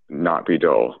to not be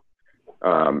dull.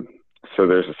 So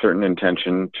there's a certain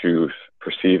intention to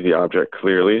perceive the object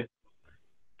clearly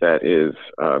that is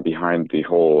behind the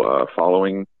whole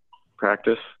following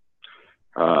practice.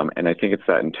 And I think it's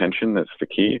that intention that's the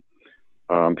key,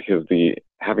 because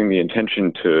having the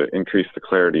intention to increase the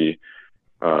clarity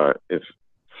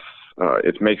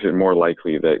it makes it more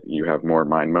likely that you have more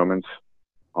mind moments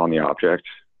on the object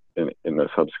in the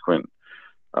subsequent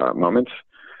moments.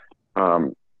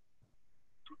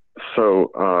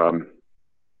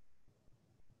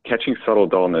 Catching subtle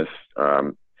dullness,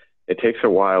 it takes a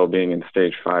while being in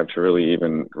stage 5 to really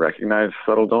even recognize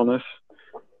subtle dullness.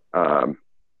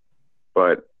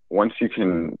 But once you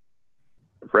can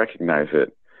recognize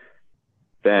it,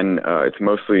 then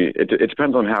it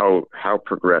depends on how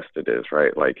progressed it is,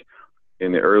 right? Like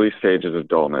in the early stages of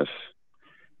dullness,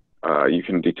 you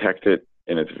can detect it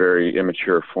in its very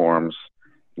immature forms,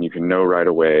 and you can know right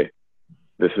away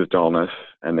this is dullness,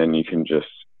 and then you can just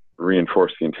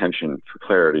reinforce the intention for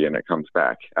clarity, and it comes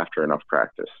back after enough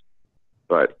practice.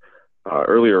 But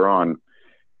earlier on,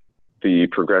 the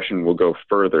progression will go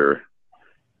further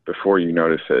before you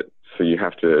notice it. So you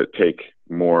have to take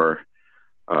more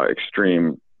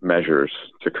extreme measures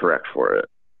to correct for it.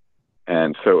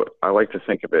 And so I like to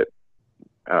think of it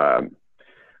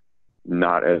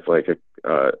not as like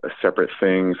a separate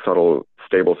thing,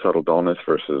 stable subtle dullness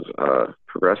versus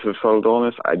progressive subtle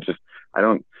dullness. I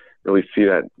don't really see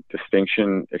that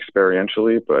distinction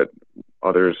experientially, but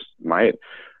others might.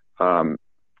 I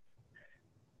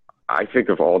think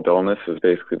of all dullness as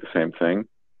basically the same thing.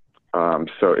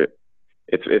 So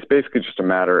it's basically just a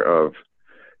matter of,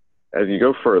 as you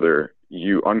go further,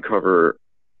 you uncover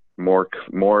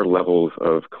more levels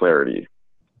of clarity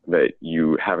that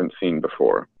you haven't seen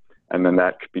before. And then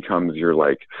that becomes your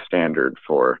like standard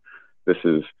for this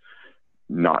is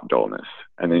not dullness.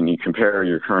 And then you compare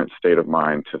your current state of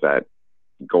mind to that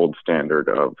gold standard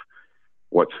of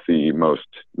what's the most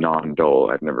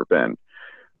non-dull I've never been.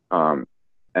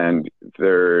 And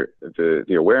the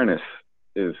awareness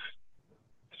is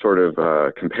sort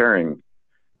of comparing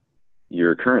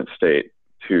your current state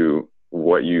to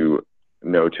what you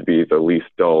know to be the least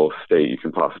dull state you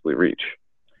can possibly reach.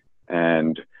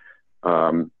 And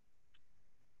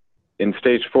in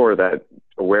stage 4, that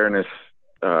awareness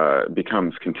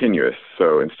becomes continuous.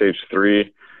 So in stage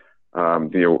 3,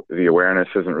 the awareness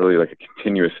isn't really like a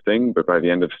continuous thing, but by the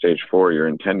end of stage 4, you're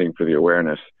intending for the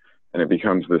awareness, and it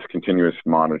becomes this continuous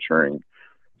monitoring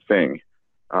thing.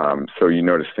 So you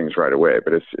notice things right away,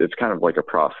 but it's kind of like a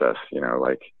process, you know,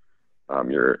 like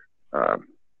you're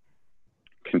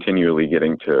continually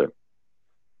getting to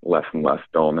less and less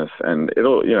dullness, and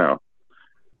it'll, you know,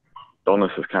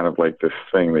 dullness is kind of like this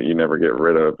thing that you never get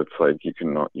rid of. It's like you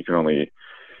can only,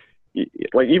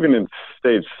 like even in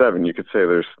stage 7, you could say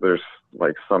there's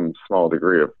like some small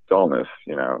degree of dullness,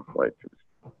 you know, like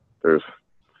there's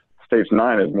stage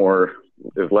 9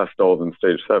 is less dull than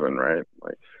stage 7, right?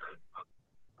 Like,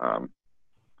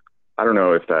 I don't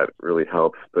know if that really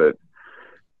helps, but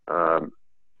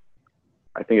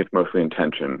I think it's mostly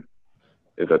intention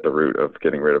is at the root of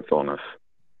getting rid of dullness.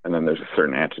 And then there's a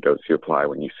certain antidotes you apply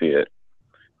when you see it.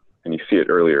 And you see it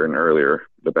earlier and earlier,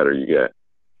 the better you get.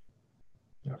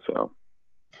 Yeah.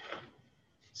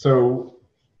 So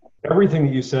everything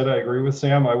that you said, I agree with,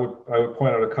 Sam. I would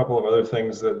point out a couple of other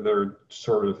things that they're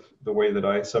sort of the way that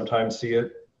I sometimes see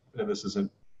it, and this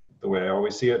isn't the way I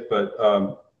always see it. But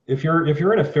if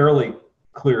you're in a fairly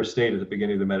clear state at the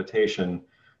beginning of the meditation,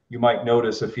 you might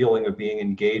notice a feeling of being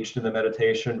engaged in the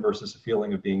meditation versus a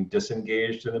feeling of being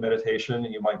disengaged in the meditation,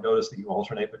 and you might notice that you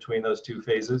alternate between those two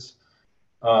phases.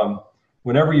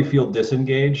 Whenever you feel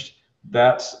disengaged,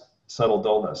 that's subtle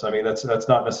dullness. I mean, that's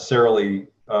not necessarily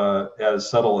as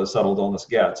subtle dullness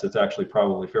gets. It's actually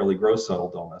probably fairly gross subtle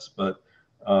dullness, but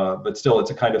still,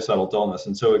 it's a kind of subtle dullness.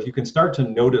 And so, if you can start to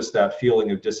notice that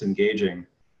feeling of disengaging,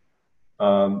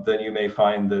 then you may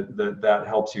find that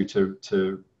helps you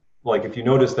to like, if you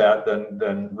notice that,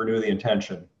 then renew the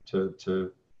intention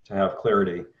to have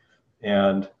clarity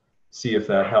and see if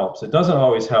that helps. It doesn't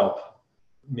always help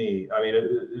me. I mean,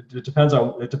 it depends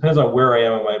on where I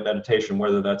am in my meditation,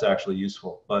 whether that's actually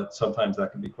useful, but sometimes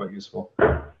that can be quite useful.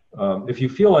 If you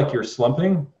feel like you're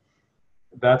slumping,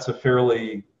 that's a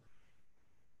fairly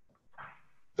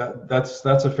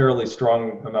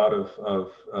strong amount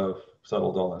of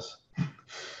subtle dullness.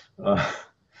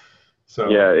 So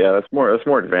yeah, that's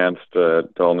more advanced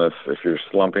dullness. If you're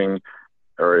slumping,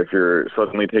 or if you're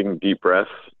suddenly taking deep breaths,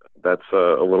 that's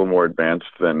a little more advanced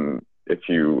than if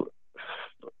you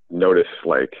notice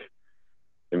like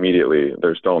immediately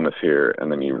there's dullness here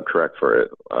and then you correct for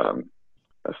it.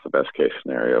 That's the best case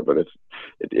scenario. But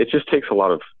it just takes a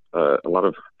lot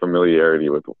of familiarity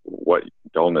with what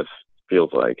dullness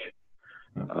feels like,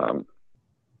 and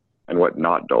what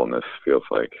not dullness feels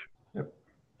like. Yep.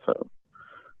 So.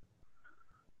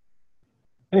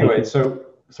 Anyway, so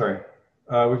sorry,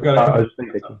 we've got a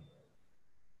couple.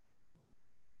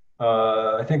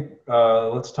 I think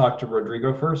let's talk to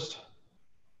Rodrigo first.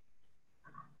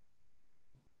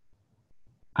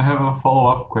 I have a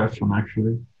follow-up question,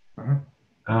 actually.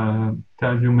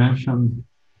 Ted, you mentioned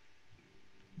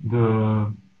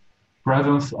the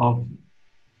presence of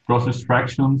gross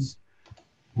distractions,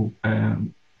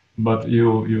 but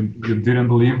you didn't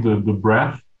leave the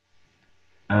breath.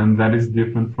 And that is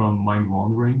different from mind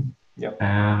wandering. Yep.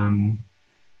 And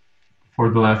for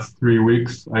the last 3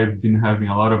 weeks, I've been having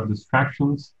a lot of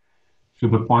distractions to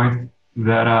the point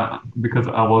that because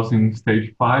I was in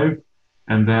stage 5,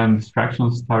 and then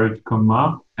distractions started to come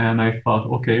up, and I thought,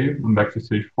 okay, I'm back to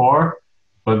stage 4,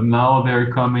 but now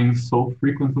they're coming so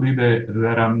frequently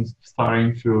that I'm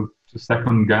starting to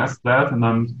second guess that,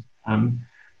 and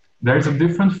there's a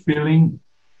different feeling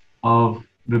of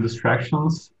the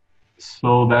distractions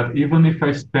so that even if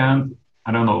I spend,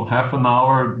 I don't know, half an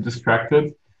hour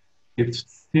distracted, it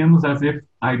seems as if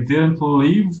I didn't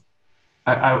leave.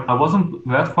 I wasn't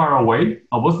that far away.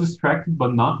 I was distracted,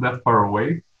 but not that far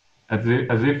away, as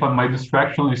if my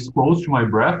distraction is close to my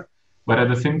breath, but at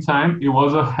the same time, it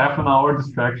was a half an hour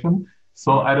distraction.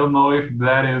 So I don't know if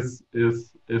that is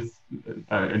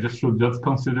I just should just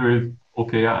consider it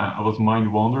okay. I was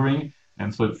mind wandering,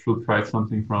 and so it should try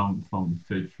something from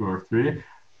stage 2 or 3,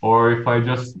 or if I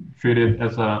just treat it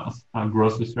as a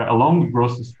long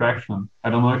gross distraction. I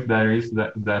don't know if there is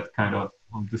that kind of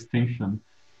distinction,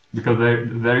 because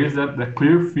there is that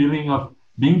clear feeling of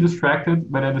being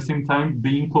distracted, but at the same time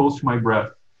being close to my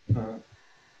breath.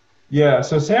 Yeah,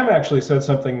 so Sam actually said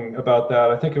something about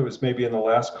that. I think it was maybe in the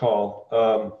last call,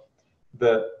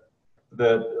 that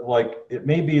like it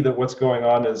may be that what's going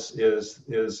on is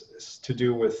to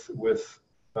do with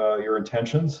your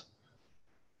intentions,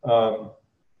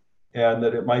 and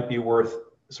that it might be worth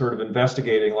sort of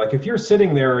investigating. Like if you're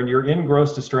sitting there and you're in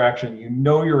gross distraction, you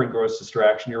know you're in gross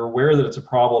distraction, you're aware that it's a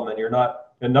problem,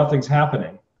 and nothing's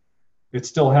happening, it's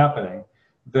still happening,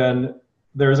 then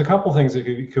there's a couple things that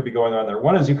could be going on there.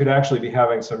 One is you could actually be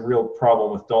having some real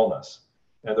problem with dullness.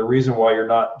 And the reason why you're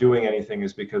not doing anything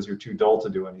is because you're too dull to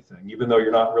do anything. Even though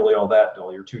you're not really all that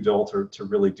dull, you're too dull to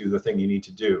really do the thing you need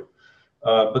to do.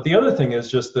 But the other thing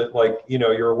is just that, like, you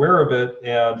know, you're aware of it,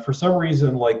 and for some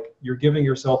reason, like, you're giving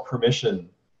yourself permission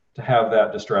to have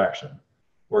that distraction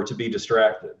or to be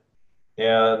distracted.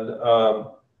 And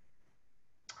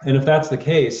if that's the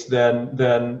case, then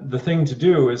the thing to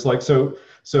do is like, so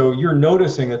you're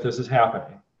noticing that this is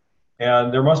happening,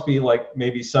 and there must be like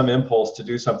maybe some impulse to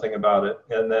do something about it,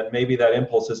 and then maybe that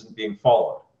impulse isn't being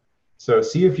followed. So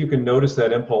see if you can notice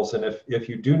that impulse, and if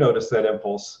you do notice that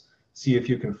impulse, see if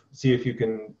you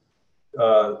can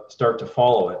start to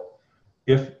follow it.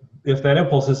 If that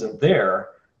impulse isn't there,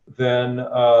 then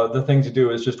the thing to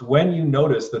do is just when you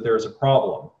notice that there's a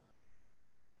problem,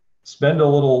 spend a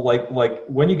little, like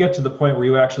when you get to the point where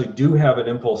you actually do have an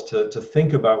impulse to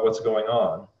think about what's going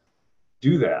on,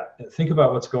 do that. Think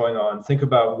about what's going on. Think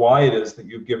about why it is that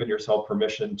you've given yourself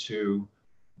permission to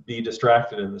be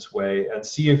distracted in this way, and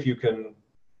see if you can.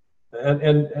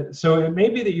 And so it may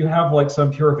be that you have like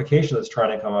some purification that's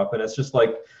trying to come up, and it's just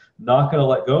like not going to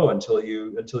let go until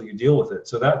you deal with it.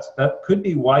 So that could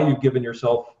be why you've given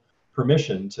yourself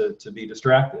permission to be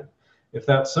distracted. If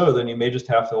that's so, then you may just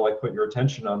have to like put your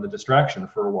attention on the distraction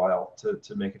for a while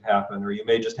to make it happen, or you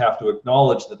may just have to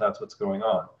acknowledge that that's what's going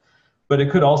on. But it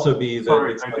could also be that.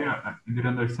 Sorry, I didn't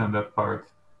understand that part.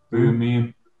 Do you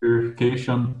mean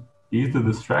purification is the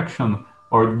distraction,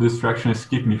 or the distraction is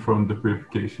keep me from the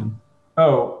purification?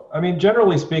 Oh, I mean,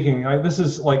 generally speaking, this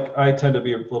is like, I tend to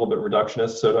be a little bit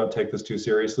reductionist, so don't take this too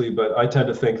seriously, but I tend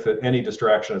to think that any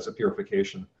distraction is a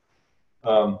purification.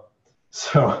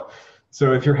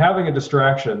 So if you're having a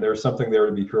distraction, there's something there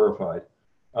to be purified.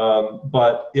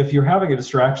 But if you're having a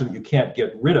distraction that you can't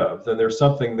get rid of, then there's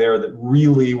something there that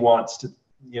really wants to,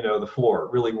 the floor,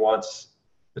 really wants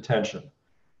attention.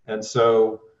 And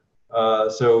so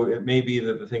it may be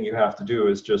that the thing you have to do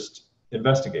is just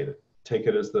investigate it. Take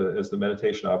it as the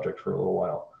meditation object for a little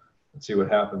while and see what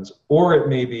happens. Or it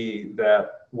may be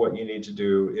that what you need to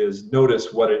do is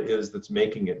notice what it is that's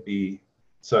making it be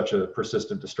such a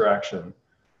persistent distraction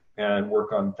and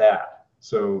work on that.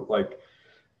 So like,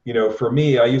 for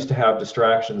me, I used to have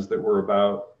distractions that were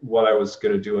about what I was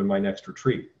going to do in my next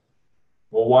retreat.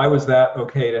 Well, why was that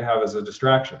okay to have as a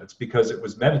distraction? It's because it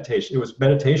was meditation. It was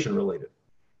meditation related,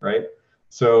 right?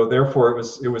 So therefore,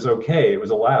 it was okay. It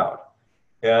was allowed.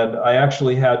 And I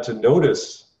actually had to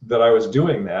notice that I was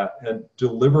doing that and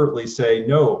deliberately say,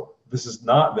 no, this is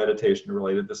not meditation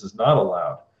related. This is not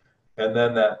allowed. And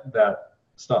then that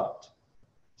stopped.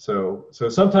 So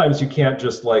sometimes you can't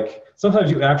just like,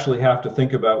 sometimes you actually have to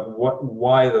think about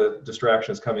why the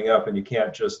distraction is coming up, and you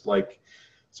can't just like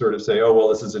sort of say, oh, well,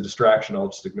 this is a distraction, I'll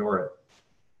just ignore it,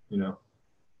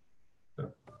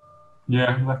 So.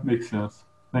 Yeah, that makes sense.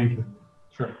 Thank you.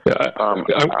 Sure. Yeah,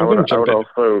 I would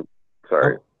also,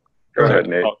 sorry. Go ahead,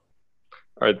 Nate. All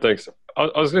right, thanks. I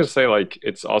was going to say, like,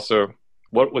 it's also,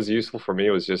 what was useful for me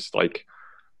was just like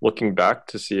looking back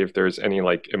to see if there's any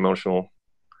like emotional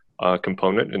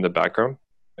component in the background.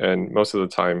 And most of the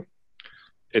time,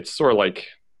 it's sort of like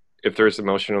if there's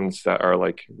emotions that are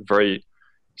like very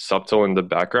subtle in the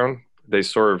background, they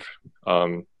sort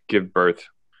of give birth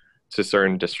to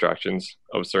certain distractions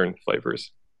of certain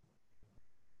flavors.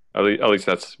 At least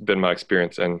that's been my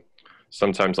experience. And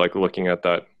sometimes like looking at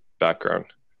that background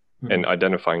and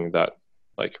identifying that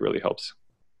like really helps.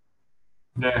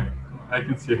 Yeah, I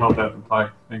can see how that applies.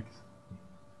 Thanks.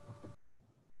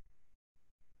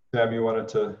 Sam, you wanted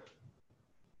to?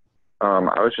 I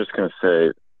was just going to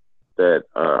say that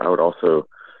I would also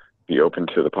be open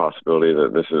to the possibility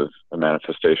that this is a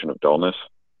manifestation of dullness,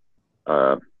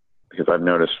 because I've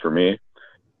noticed for me,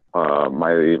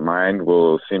 my mind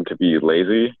will seem to be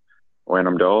lazy when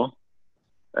I'm dull,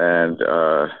 and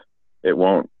it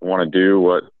won't want to do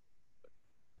what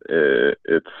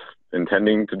it's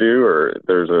intending to do, or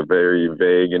there's a very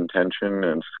vague intention,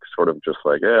 and it's sort of just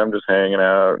like, yeah, I'm just hanging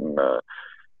out, and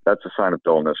that's a sign of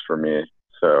dullness for me.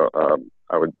 So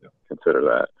I would consider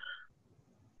that.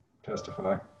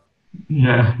 Testify.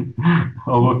 Yeah,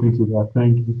 I'll look into that.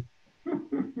 Thank you.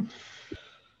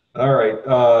 All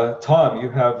right, Tom, you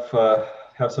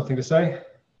have something to say?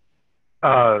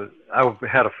 I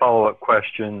had a follow-up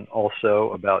question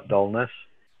also about dullness.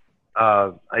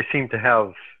 I seem to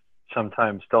have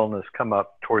sometimes dullness come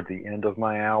up toward the end of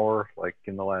my hour, like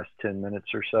in the last 10 minutes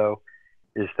or so.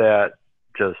 Is that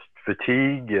just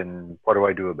fatigue, and what do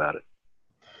I do about it?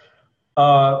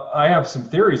 I have some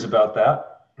theories about that.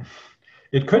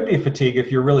 It could be fatigue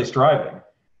if you're really striving,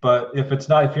 but if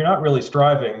you're not really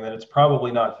striving, then it's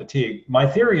probably not fatigue. My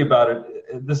theory about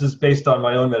it, this is based on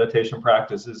my own meditation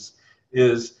practice,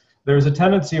 is there's a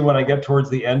tendency when I get towards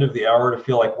the end of the hour to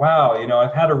feel like, wow,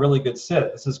 I've had a really good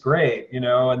sit. This is great,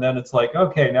 and then it's like,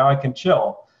 okay, now I can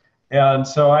chill. And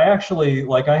so I actually,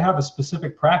 I have a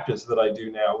specific practice that I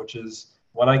do now, which is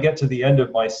when I get to the end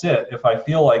of my sit, if I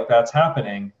feel like that's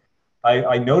happening,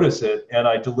 I notice it, and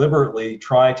I deliberately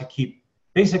try to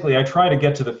I try to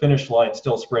get to the finish line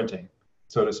still sprinting,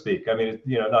 so to speak. I mean,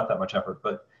 not that much effort,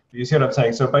 but you see what I'm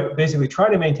saying? So basically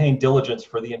try to maintain diligence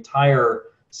for the entire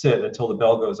sit until the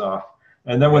bell goes off.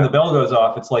 And then when the bell goes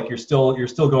off, it's like you're still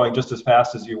going just as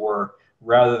fast as you were,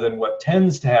 rather than what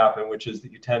tends to happen, which is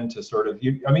that you tend to sort of,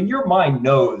 your mind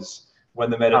knows when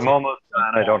the meditation. I'm almost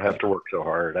done. I don't have to work so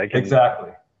hard. I can.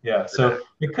 Exactly. Yeah. So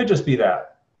it could just be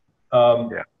that.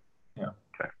 Yeah.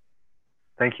 Okay.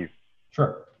 Thank you.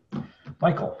 Sure.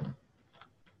 Michael.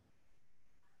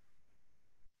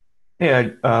 Yeah,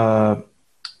 I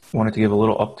wanted to give a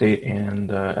little update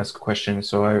and ask a question.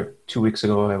 So 2 weeks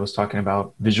ago, I was talking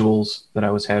about visuals that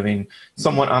I was having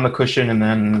somewhat on the cushion and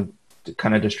then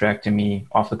kind of distracting me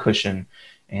off the cushion.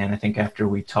 And I think after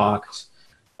we talked,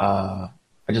 I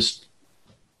just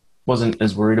wasn't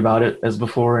as worried about it as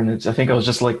before. And I think I was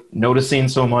just noticing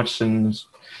so much and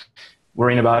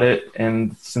worrying about it.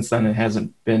 And since then, it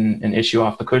hasn't been an issue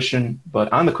off the cushion.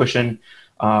 But on the cushion,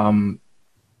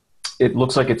 it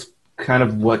looks like it's kind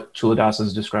of what Chuladasa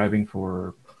is describing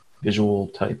for visual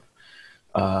type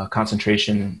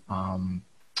concentration. And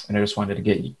I just wanted to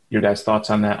get your guys' thoughts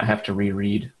on that. I have to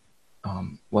reread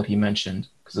what he mentioned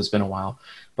because it's been a while.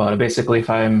 But basically, if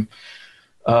I'm,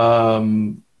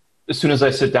 as soon as I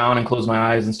sit down and close my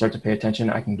eyes and start to pay attention,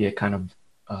 I can get kind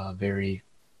of very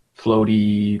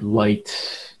floaty,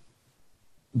 light,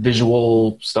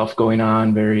 visual stuff going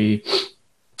on. Very,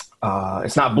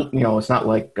 it's not, it's not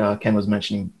like Ken was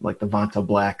mentioning, like the Vanta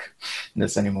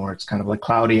blackness anymore. It's kind of like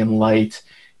cloudy and light.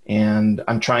 And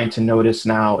I'm trying to notice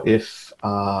now if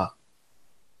I'm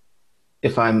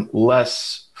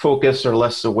less focused or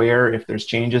less aware, if there's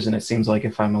changes. And it seems like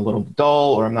if I'm a little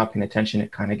dull or I'm not paying attention,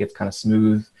 it kind of gets kind of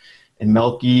smooth and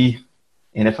milky.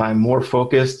 And if I'm more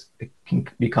focused, it can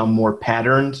become more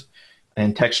patterned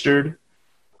and textured.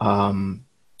 But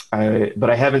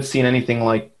I haven't seen anything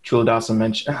like Chuladasa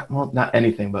mentioned. Well, not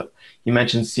anything, but he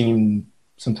mentioned seeing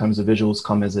sometimes the visuals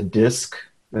come as a disc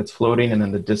that's floating, and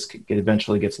then the disc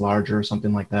eventually gets larger or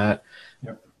something like that.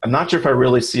 Yep. I'm not sure if I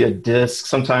really see a disc.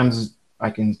 Sometimes I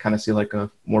can kind of see like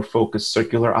a more focused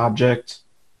circular object,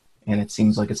 and it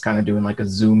seems like it's kind of doing like a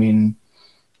zooming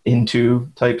into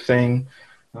type thing.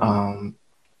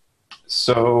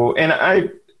 So, and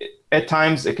at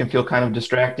times it can feel kind of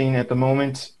distracting at the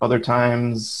moment. Other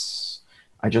times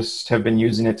I just have been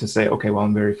using it to say, okay, well,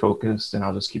 I'm very focused and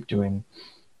I'll just keep doing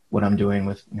what I'm doing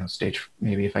with,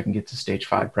 maybe if I can get to stage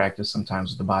 5 practice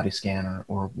sometimes with the body scan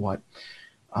or what.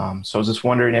 So I was just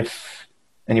wondering if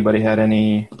anybody had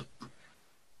any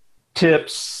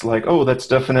tips like, oh, that's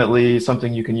definitely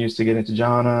something you can use to get into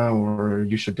jhana, or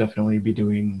you should definitely be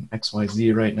doing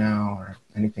XYZ right now, or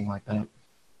anything like that.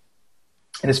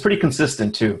 And it's pretty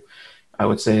consistent too. I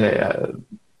would say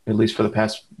at least for the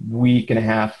past week and a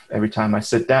half, every time I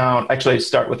sit down, actually I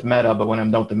start with metta, but when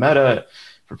I'm done with the metta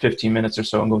for 15 minutes or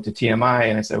so and go to TMI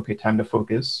and I say, okay, time to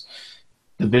focus,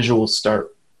 the visuals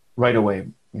start right away,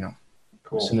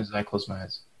 Cool. As soon as I close my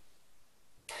eyes.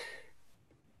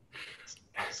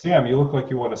 Sam, you look like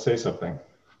you want to say something.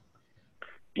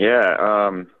 Yeah,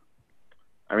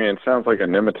 I mean, it sounds like a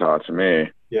nimitta to me.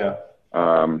 Yeah.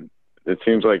 It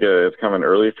seems like it's coming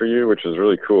early for you, which is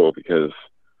really cool because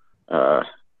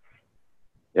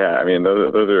yeah, I mean,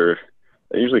 those are,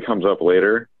 it usually comes up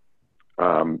later.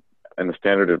 And the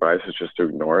standard advice is just to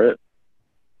ignore it,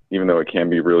 even though it can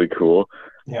be really cool.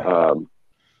 Yeah.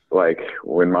 Like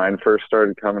when mine first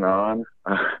started coming on,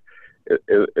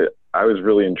 I was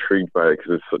really intrigued by it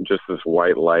because it's just this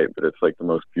white light, but it's like the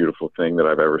most beautiful thing that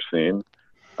I've ever seen.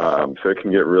 So it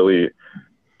can get really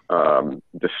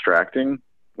distracting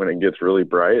when it gets really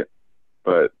bright,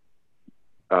 but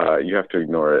you have to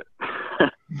ignore it.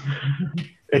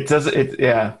 It does.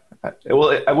 Yeah.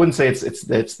 Well, I wouldn't say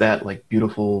it's that like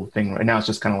beautiful thing right now. It's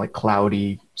just kind of like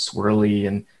cloudy, swirly,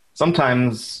 and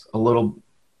sometimes a little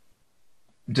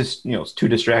just, it's too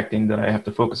distracting that I have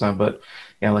to focus on. But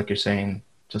yeah, like you're saying,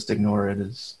 just ignore it.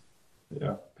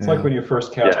 Yeah. It's like when you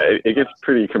first cast. Yeah, it gets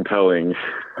pretty compelling.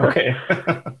 Okay.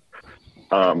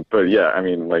 But yeah, I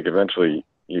mean, like eventually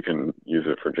you can use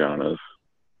it for jhanas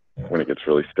when it gets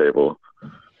really stable.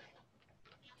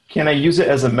 Can I use it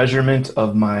as a measurement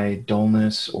of my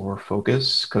dullness or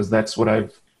focus? Because that's what I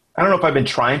don't know if I've been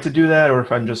trying to do that or if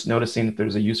I'm just noticing if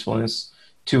there's a usefulness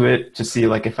to it to see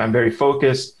like if I'm very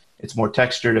focused, it's more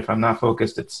textured. If I'm not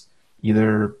focused, it's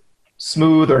either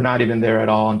smooth or not even there at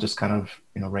all and just kind of,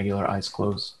 regular eyes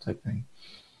closed type thing.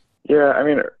 Yeah, I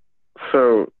mean,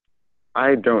 so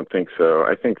I don't think so.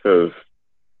 I think those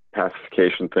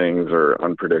pacification things are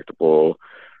unpredictable.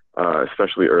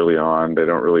 Especially early on, they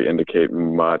don't really indicate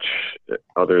much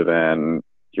other than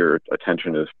your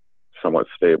attention is somewhat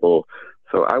stable.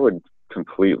 So I would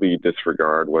completely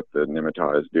disregard what the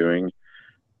nimitta is doing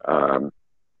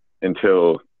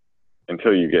until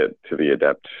you get to the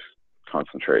adept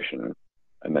concentration,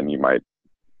 and then you might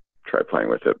try playing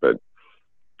with it. But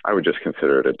I would just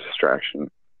consider it a distraction.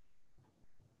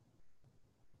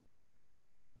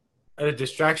 A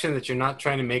distraction that you're not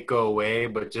trying to make go away,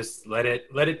 but just let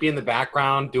it be in the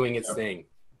background doing its thing.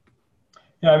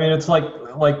 Yeah, I mean, it's like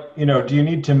do you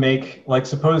need to make, like,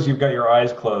 suppose you've got your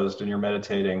eyes closed and you're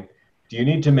meditating. Do you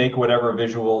need to make whatever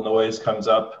visual noise comes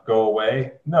up go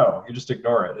away? No, you just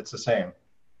ignore it. It's the same.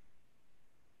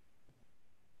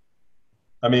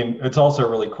 I mean, it's also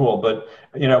really cool, but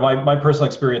my personal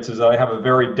experience is that I have a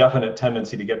very definite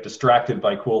tendency to get distracted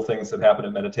by cool things that happen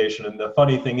in meditation. And the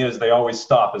funny thing is they always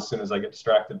stop as soon as I get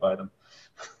distracted by them.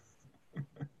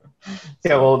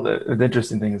 Yeah, well, the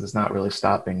interesting thing is it's not really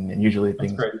stopping, and usually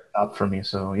things stop for me.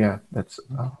 So yeah, that's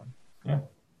yeah.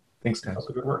 Thanks, guys. That's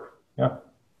good work. Yeah.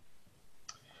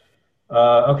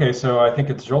 Okay, so I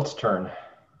think it's Jolt's turn.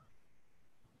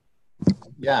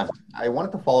 Yeah, I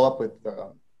wanted to follow up with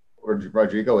what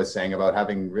Rodrigo was saying about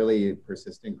having really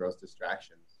persistent gross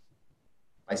distractions.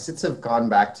 My sits have gone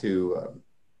back to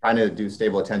trying to do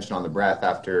stable attention on the breath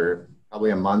after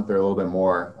probably a month or a little bit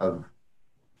more of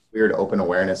weird open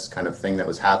awareness kind of thing that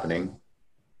was happening.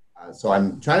 So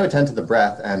I'm trying to attend to the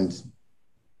breath, and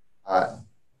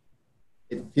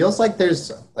it feels like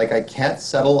I can't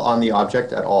settle on the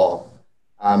object at all,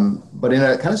 but in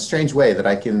a kind of strange way that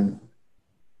I can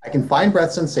find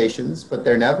breath sensations, but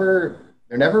they're never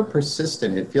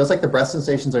persistent. It feels like the breath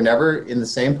sensations are never in the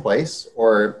same place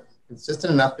or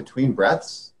consistent enough between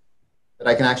breaths that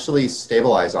I can actually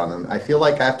stabilize on them. I feel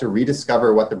like I have to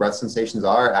rediscover what the breath sensations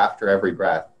are after every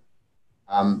breath.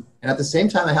 And at the same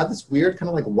time, I have this weird kind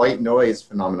of like white noise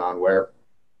phenomenon where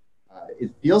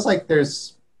it feels like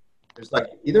there's like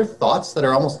either thoughts that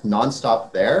are almost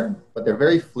nonstop there, but they're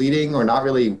very fleeting or not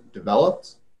really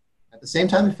developed. At the same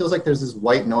time, it feels like there's this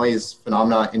white noise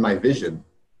phenomena in my vision.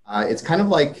 It's kind of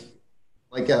like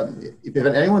if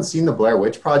anyone's seen the Blair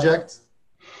Witch Project,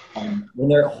 when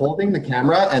they're holding the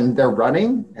camera and they're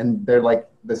running and they're like,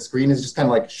 the screen is just kind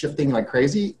of like shifting like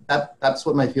crazy. That's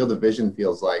what my field of vision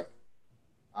feels like.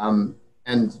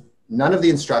 And none of the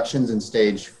instructions in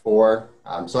stage 4,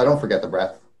 so I don't forget the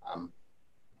breath,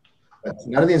 but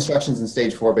none of the instructions in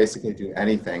stage 4 basically do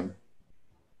anything.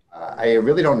 I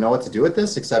really don't know what to do with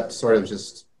this except sort of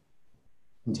just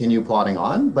continue plodding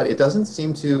on, but it doesn't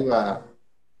seem to,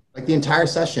 like the entire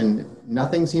session,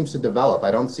 nothing seems to develop.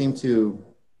 I don't seem to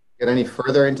get any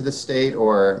further into the state,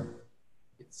 or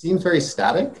it seems very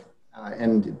static.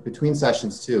 And between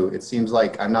sessions too, it seems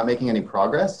like I'm not making any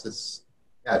progress.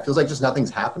 It feels like just nothing's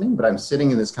happening, but I'm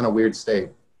sitting in this kind of weird state.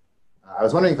 I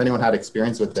was wondering if anyone had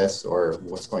experience with this or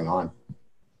what's going on.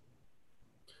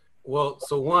 Well,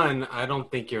 so one, I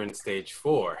don't think you're in stage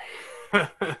 4.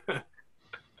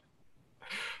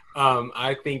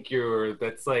 I think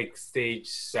that's like stage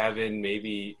 7,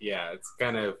 maybe. Yeah, it's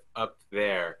kind of up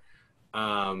there.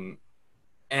 And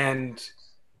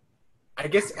I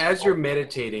guess as you're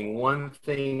meditating, one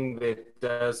thing that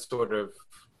does sort of,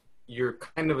 you're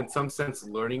kind of in some sense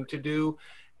learning to do,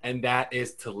 and that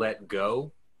is to let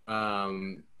go.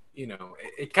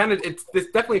 this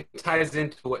definitely ties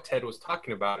into what Ted was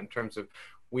talking about in terms of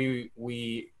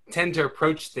we tend to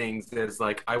approach things as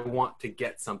like, I want to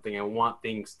get something, I want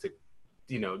things to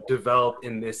develop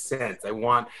in this sense, I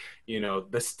want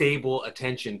the stable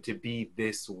attention to be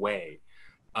this way,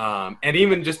 and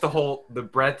even just the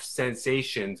breath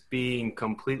sensations being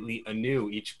completely anew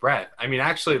each breath. I mean,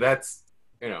 actually that's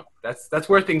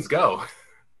where things go.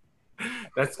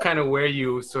 That's kind of where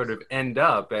you sort of end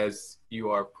up as you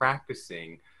are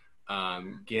practicing,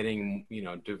 getting,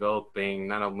 developing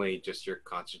not only just your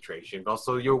concentration, but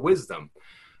also your wisdom.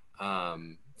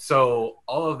 So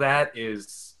all of that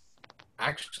is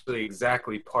actually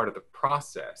exactly part of the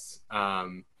process.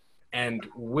 And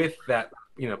with that,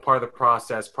 part of the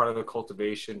process, part of the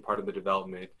cultivation, part of the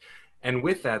development. And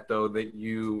with that, though, that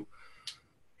you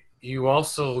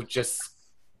also just,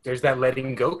 there's that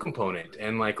letting go component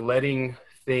and like letting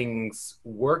things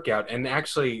work out. And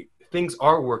actually things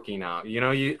are working out.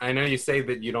 I know you say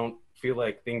that you don't feel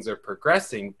like things are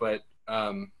progressing, but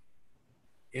I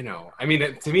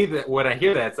mean, to me, that what I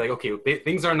hear, that it's like, okay,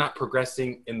 things are not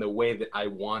progressing in the way that I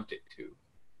want it to.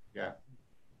 Yeah.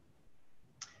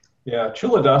 Yeah,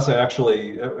 Chuladasa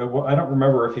actually, I don't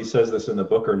remember if he says this in the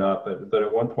book or not, but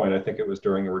at one point, I think it was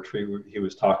during a retreat, he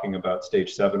was talking about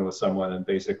stage 7 with someone, and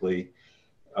basically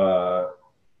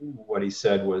what he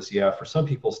said was, yeah, for some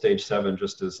people, stage 7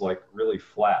 just is like really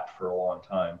flat for a long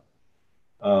time.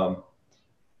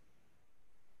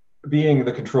 Being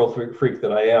the control freak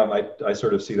that I am, I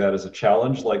sort of see that as a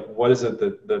challenge. Like, what is it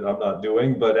that I'm not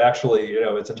doing? But actually,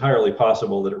 it's entirely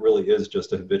possible that it really is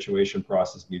just a habituation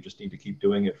process, and you just need to keep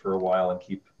doing it for a while and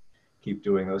keep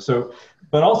doing those. So,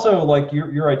 but also, like,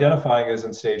 you're identifying as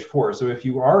in stage 4. So if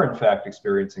you are in fact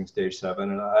experiencing stage 7,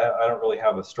 and I don't really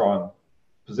have a strong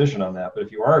position on that, but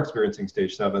if you are experiencing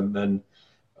stage 7, then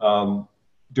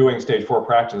doing stage 4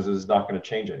 practices is not going to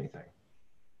change anything.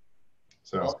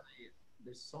 So. Well,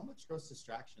 there's so much gross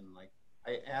distraction. Like,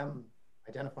 I am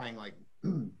identifying like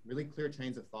really clear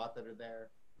trains of thought that are there.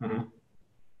 Mm-hmm.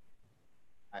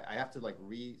 I have to like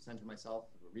recenter myself,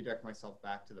 redirect myself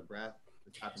back to the breath,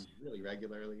 which happens really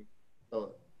regularly.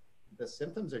 So the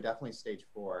symptoms are definitely stage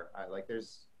 4.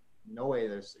 There's no way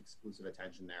there's exclusive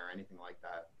attention there or anything like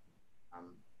that.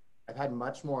 I've had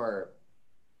much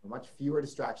fewer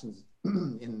distractions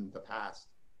in the past,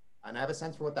 and I have a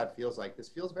sense for what that feels like. This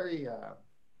feels very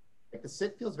like the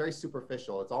sit feels very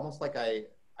superficial. It's almost like I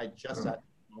just sat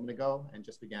a moment ago and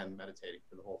just began meditating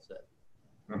for the whole sit.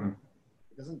 Mm-hmm.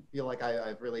 It doesn't feel like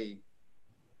I've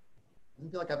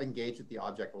engaged with the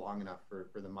object long enough for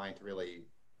the mind to really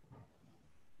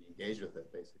be engaged with it,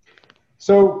 basically.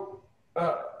 So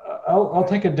I'll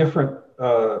take a different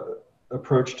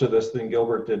approach to this than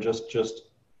Gilbert did, just as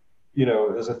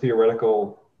a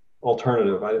theoretical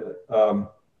alternative,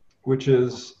 which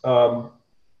is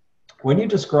when you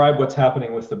describe what's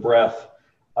happening with the breath,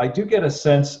 I do get a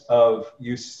sense of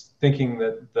you thinking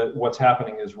that what's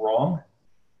happening is wrong.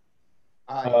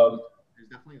 There's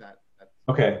definitely that.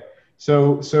 Okay,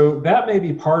 so that may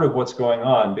be part of what's going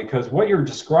on, because what you're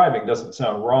describing doesn't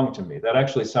sound wrong to me. That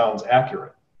actually sounds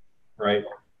accurate, right?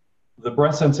 The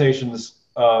breath sensations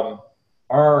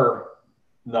are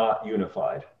not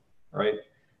unified, right?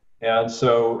 And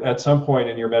so at some point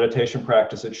in your meditation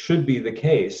practice, it should be the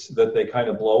case that they kind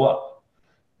of blow up.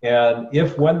 And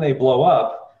if when they blow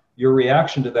up, your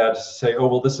reaction to that is to say, oh,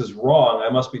 well, this is wrong,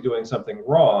 I must be doing something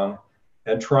wrong,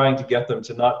 and trying to get them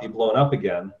to not be blown up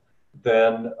again,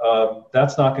 then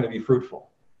that's not going to be fruitful.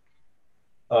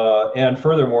 And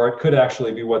furthermore, it could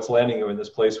actually be what's landing you in this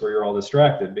place where you're all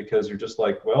distracted, because you're just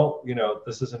like, well,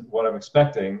 this isn't what I'm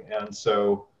expecting, and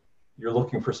so you're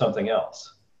looking for something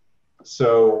else.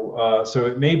 So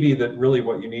it may be that really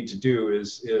what you need to do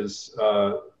is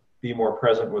be more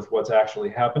present with what's actually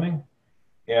happening,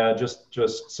 and just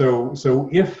so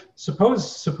if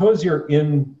suppose you're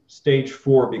in stage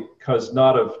 4 because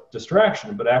not of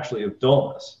distraction but actually of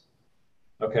dullness.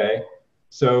 Okay,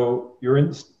 so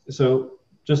this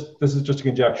is just a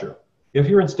conjecture. If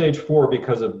you're in stage 4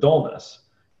 because of dullness,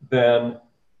 then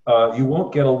you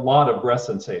won't get a lot of breath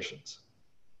sensations.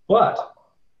 But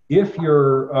if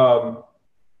your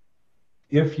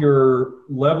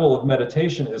level of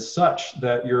meditation is such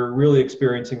that you're really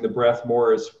experiencing the breath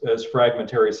more as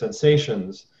fragmentary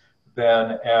sensations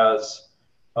than as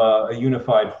a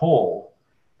unified whole,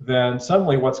 then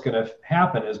suddenly what's going to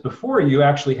happen is, before you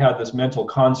actually had this mental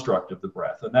construct of the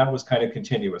breath, and that was kind of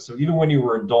continuous. So even when you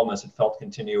were in dullness, it felt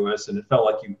continuous, and it felt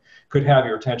like you could have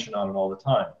your attention on it all the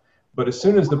time. But as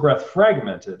soon as the breath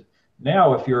fragmented,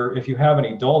 now if you have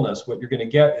any dullness, what you're going to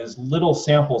get is little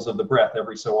samples of the breath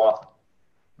every so often.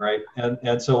 right?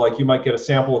 And so like you might get a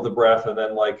sample of the breath, and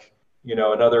then like, you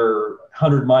know, another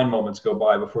 100 mind moments go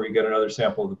by before you get another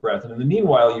sample of the breath. And in the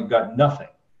meanwhile, you've got nothing.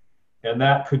 And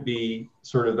that could be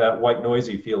sort of that white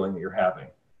noisy feeling that you're having.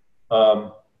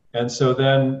 And so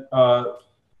then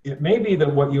it may be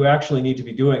that what you actually need to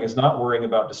be doing is not worrying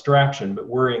about distraction, but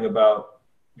worrying about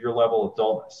your level of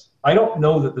dullness. I don't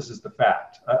know that this is the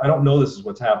fact. I don't know this is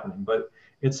what's happening, but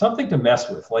it's something to mess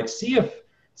with. Like see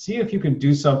if you can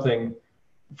do something.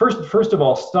 First of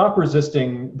all, stop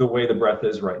resisting the way the breath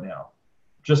is right now.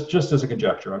 Just as a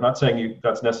conjecture. I'm not saying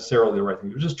that's necessarily the right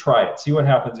thing. Just try it. See what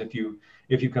happens if you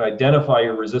can identify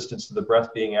your resistance to the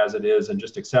breath being as it is and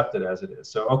just accept it as it is.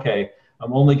 So, okay,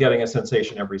 I'm only getting a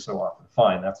sensation every so often.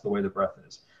 Fine, that's the way the breath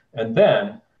is. And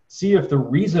then see if the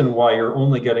reason why you're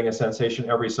only getting a sensation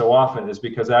every so often is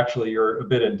because actually you're a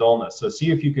bit in dullness. So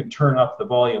see if you can turn up the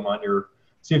volume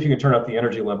see if you can turn up the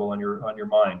energy level on your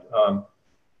mind.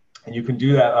 And you can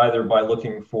do that either by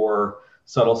looking for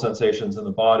subtle sensations in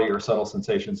the body or subtle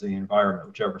sensations in the environment,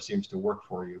 whichever seems to work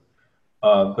for you.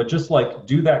 But just like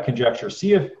do that conjecture.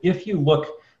 See if you look,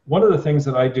 one of the things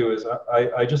that I do is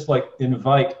I just like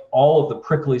invite all of the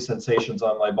prickly sensations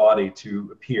on my body to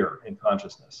appear in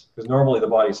consciousness, because normally the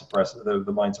body suppresses,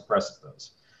 the mind suppresses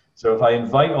those. So if I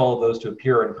invite all of those to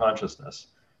appear in consciousness,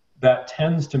 that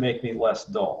tends to make me less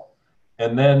dull.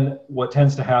 And then what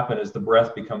tends to happen is the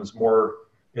breath becomes more,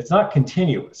 it's not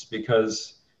continuous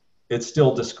because it's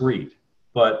still discrete,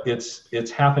 but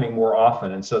it's happening more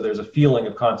often. And so there's a feeling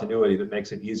of continuity that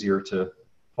makes it easier to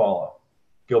follow.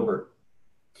 Gilbert,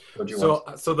 what do you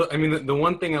want? The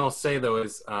one thing I'll say though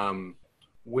is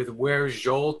with where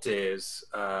Jolt is,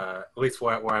 at least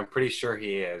where I'm pretty sure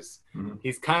he is,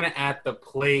 he's kind of at the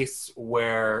place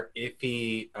where if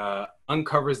he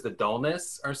uncovers the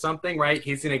dullness or something, right?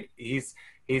 He's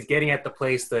getting at the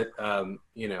place that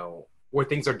where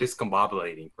things are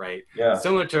discombobulating, right? Yeah.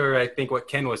 Similar to, I think, what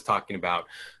Ken was talking about.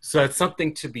 So it's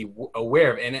something to be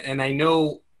aware of. And I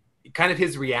know kind of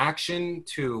his reaction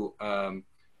to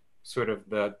sort of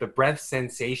the breath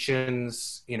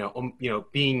sensations,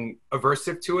 being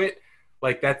aversive to it,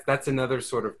 like that's another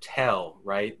sort of tell,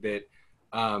 right? That,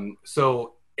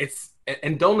 so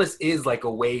and dullness is like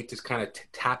a way to kind of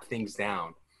tap things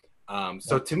down.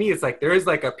 So to me, it's like, there is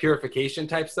like a purification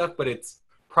type stuff, but it's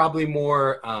probably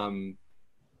more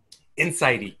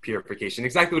insight-y purification.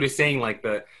 Exactly what he's saying, like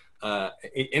the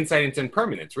insight into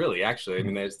impermanence, really, actually. I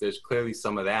mean, there's clearly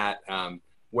some of that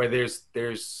where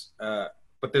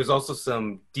but there's also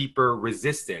some deeper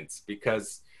resistance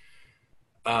because,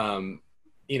 the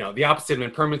opposite of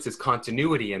impermanence is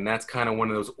continuity, and that's kind of one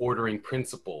of those ordering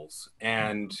principles.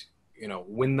 And,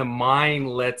 when the mind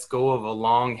lets go of a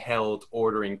long-held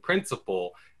ordering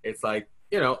principle, it's like,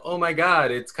 oh my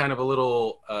God, it's kind of a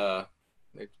little,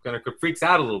 it kind of freaks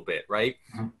out a little bit, right?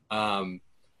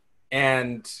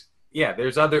 And yeah,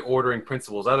 there's other ordering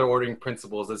principles. Other ordering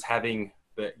principles is having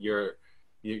your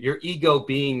ego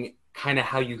being kind of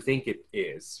how you think it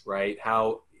is, right?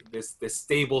 How this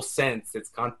stable sense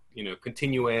that's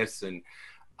continuous and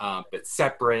it's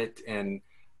separate, and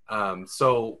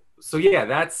so yeah,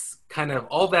 that's kind of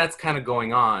all that's kind of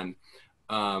going on.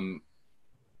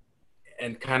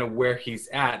 And kind of where he's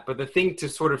at. But the thing to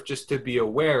sort of just to be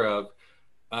aware of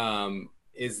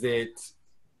is that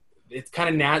it's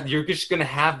kind of you're just going to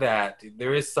have that.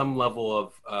 There is some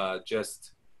level of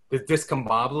just the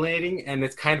discombobulating, and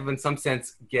it's kind of in some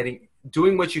sense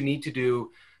doing what you need to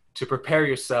do to prepare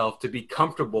yourself to be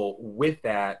comfortable with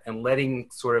that, and letting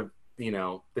sort of,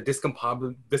 the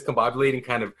discombobulating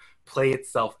kind of play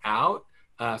itself out.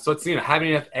 So it's, having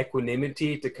enough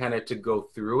equanimity to kind of to go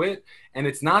through it. And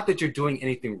it's not that you're doing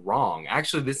anything wrong.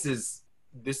 Actually, this is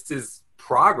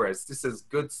progress. This is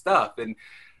good stuff. And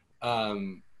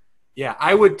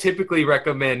I would typically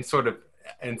recommend sort of,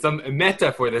 and some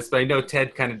metta for this, but I know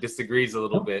Ted kind of disagrees a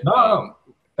little bit. No.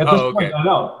 At this point, I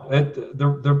know.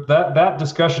 That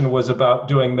discussion was about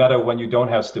doing metta when you don't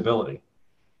have stability.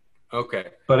 Okay.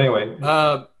 But anyway.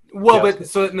 But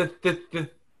so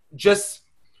just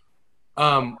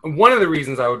one of the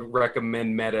reasons I would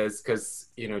recommend metta is because,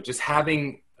 just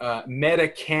having metta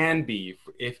can be,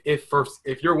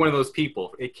 if you're one of those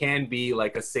people, it can be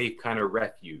like a safe kind of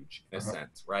refuge in a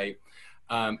sense, right?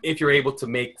 If you're able to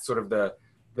make sort of the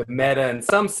metta in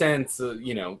some sense,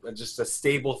 just a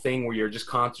stable thing where you're just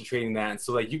concentrating that. And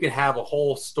so like you can have a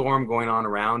whole storm going on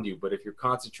around you, but if you're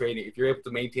able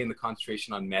to maintain the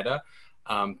concentration on metta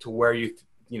to where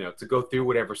to go through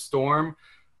whatever storm,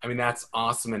 I mean, that's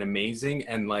awesome and amazing.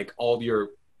 And like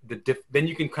then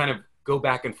you can kind of go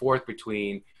back and forth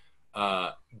between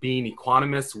being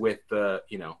equanimous with the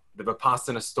the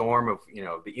Vipassana storm of,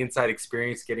 the inside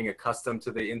experience, getting accustomed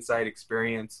to the inside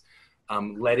experience,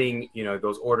 letting,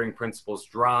 those ordering principles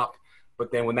drop.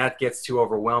 But then when that gets too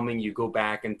overwhelming, you go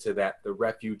back into the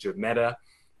refuge of metta.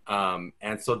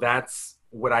 And so that's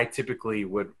what I typically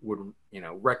would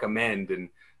recommend in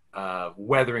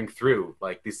weathering through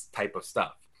like this type of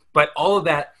stuff. But all of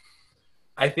that,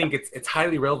 I think it's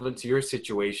highly relevant to your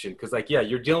situation, because like, yeah,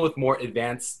 you're dealing with more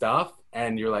advanced stuff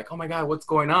and you're like, oh my God, what's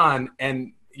going on?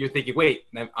 And you're thinking, wait,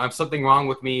 I'm something wrong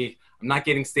with me. I'm not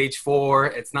getting stage 4.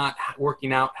 It's not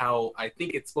working out how I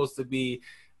think it's supposed to be.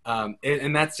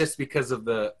 And that's just because of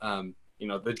the,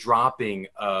 the dropping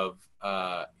of,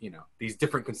 these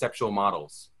different conceptual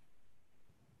models.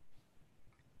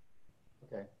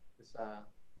 Okay, this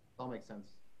all makes sense.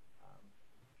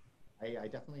 I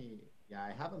definitely,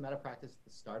 I have a meta practice at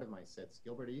the start of my sits.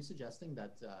 Gilbert, are you suggesting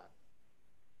that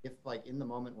if like in the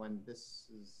moment when this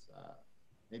is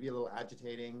maybe a little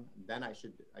agitating, then I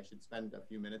should spend a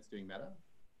few minutes doing meta?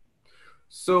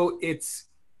 So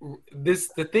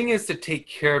the thing is to take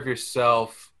care of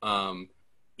yourself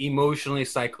emotionally,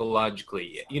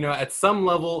 psychologically. At some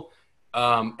level,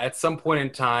 at some point in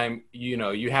time,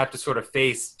 you have to sort of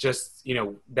face just,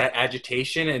 that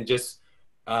agitation and just,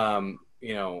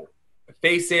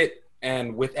 face it,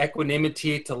 and with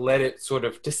equanimity to let it sort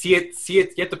of, to see it, you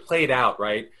have to play it out,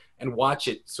 right? And watch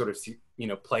it sort of,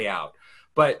 play out.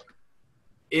 But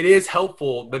it is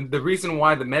helpful. The reason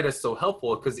why the meta is so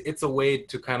helpful, because it's a way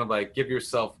to kind of like give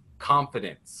yourself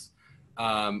confidence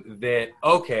that,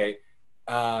 okay,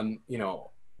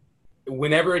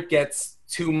 whenever it gets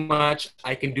too much,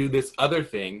 I can do this other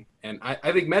thing. And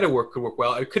I think meta work could work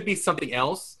well. It could be something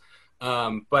else.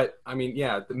 But I mean,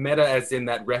 yeah, the meta as in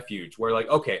that refuge where like,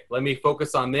 okay, let me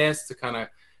focus on this to kind of,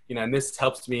 and this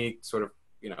helps me sort of,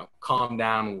 calm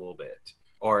down a little bit,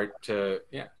 or to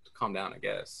calm down, I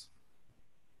guess.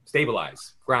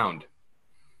 Stabilize, ground.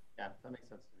 Yeah, that makes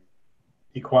sense to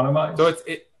me. Equanimize? So it's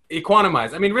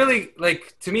equanimize. I mean, really,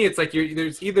 like, to me, it's like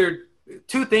there's either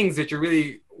two things that you're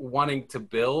really wanting to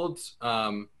build.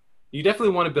 You definitely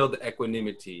want to build the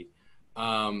equanimity.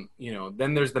 Then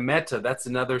there's the metta. That's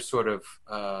another sort of,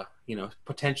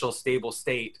 potential stable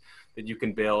state that you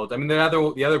can build. I mean, the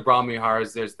other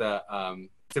Brahmaviharas, there's the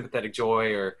sympathetic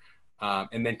joy, or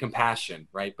and then compassion,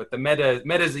 right? But the metta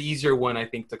is the easier one, I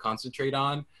think, to concentrate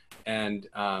on, and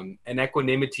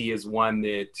equanimity is one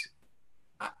that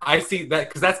I see that,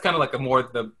 because that's kind of like a more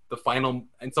the final,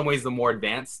 in some ways, the more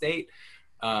advanced state,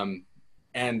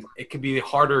 and it can be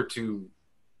harder to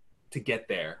get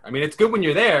there. I mean, it's good when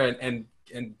you're there,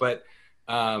 but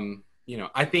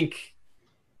I think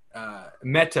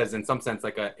metta is in some sense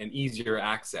like an easier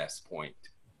access point,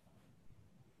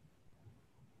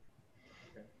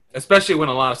 especially when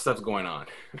a lot of stuff's going on.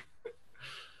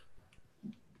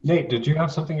 Nate, did you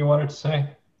have something you wanted to say?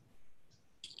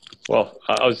 Well,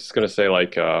 I was just going to say,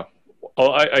 like, I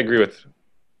agree with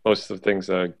most of the things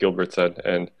Gilbert said,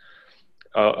 and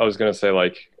I was going to say,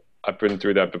 like, I've been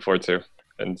through that before too,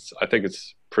 and I think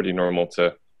it's pretty normal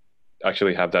to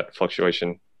actually have that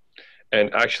fluctuation,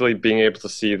 and actually being able to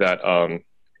see that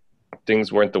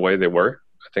things weren't the way they were,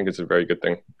 I think it's a very good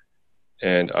thing.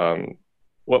 And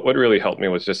what really helped me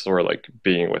was just sort of like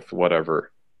being with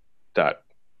whatever that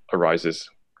arises.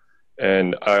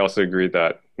 And I also agree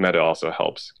that metta also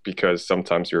helps, because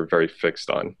sometimes you're very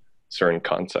fixed on certain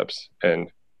concepts,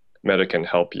 and metta can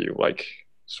help you like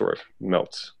sort of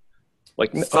melt,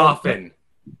 like soften.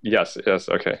 Yes,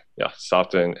 okay, yeah,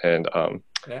 soften and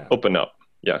open up,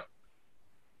 yeah.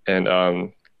 And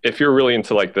if you're really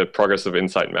into like the progressive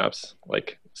insight maps,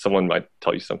 like someone might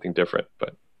tell you something different,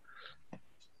 but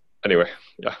anyway,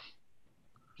 yeah.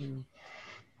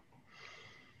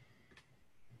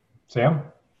 Sam?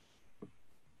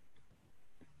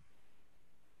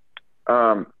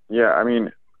 Yeah, I mean,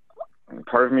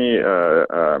 part of me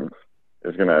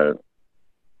is going to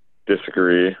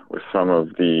disagree with some of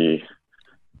the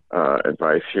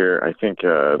advice here. I think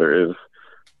there is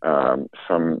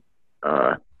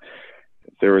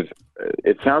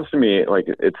it sounds to me like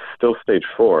it's still stage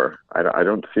 4. I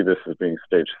don't see this as being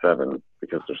stage 7,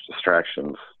 because there's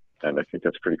distractions, and I think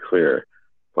that's pretty clear.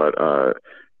 But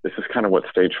this is kind of what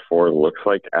stage 4 looks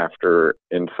like after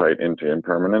insight into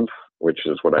impermanence, which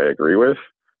is what I agree with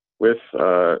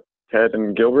Ted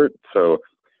and Gilbert. So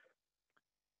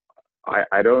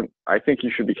I think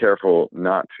you should be careful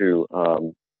not to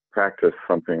practice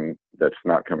something that's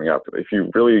not coming up. If you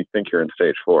really think you're in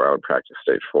stage 4, I would practice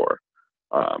stage 4.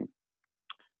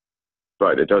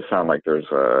 But it does sound like there's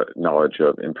a knowledge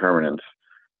of impermanence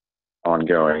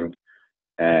ongoing,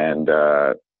 and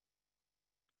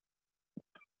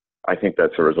I think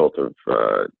that's a result of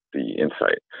the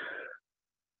insight.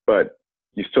 But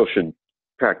you still should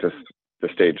practice the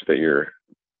stage that you're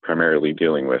primarily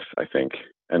dealing with, I think.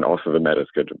 And also the meta is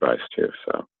good advice too.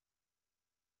 So.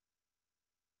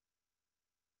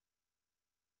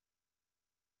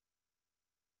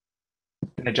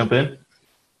 Can I jump in?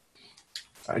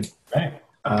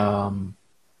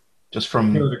 Just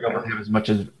from, I don't have as much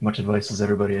advice as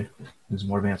everybody who's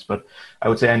more advanced, but I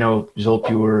would say, I know, Zolp,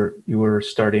 you were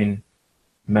starting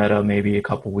meta maybe a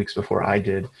couple weeks before I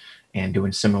did, and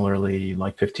doing similarly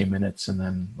like 15 minutes and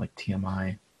then like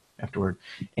TMI afterward.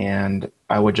 And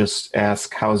I would just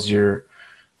ask, how's your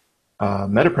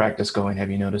meta practice going? Have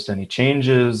you noticed any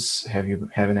changes? Have you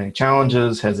having any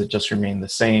challenges? Has it just remained the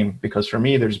same? Because for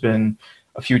me, there's been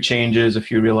a few changes, a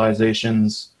few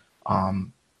realizations,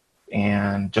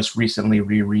 and just recently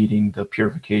rereading the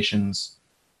purifications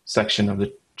section of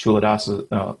the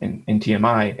Chuladasa in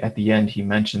TMI. At the end, he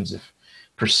mentions if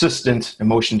persistent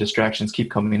emotion distractions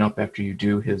keep coming up after you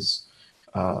do his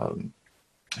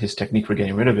technique for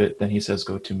getting rid of it, then he says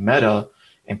go to meta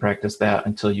and practice that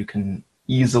until you can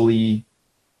easily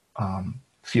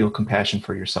feel compassion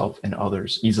for yourself and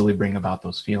others, easily bring about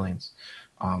those feelings,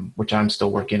 which I'm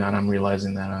still working on. I'm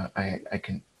realizing that I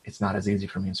can. It's not as easy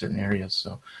for me in certain areas.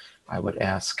 So I would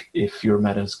ask if your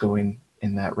meta is going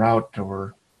in that route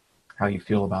or how you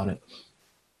feel about it.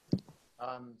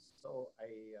 So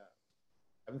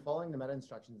I've been following the meta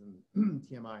instructions in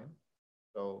TMI.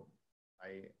 So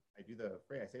I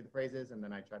say the phrases, and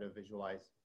then I try to visualize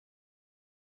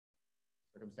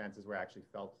circumstances where I actually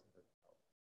felt the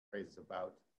phrases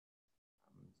about.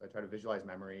 So I try to visualize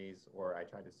memories, or I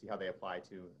try to see how they apply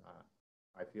to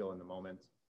how I feel in the moment.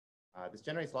 This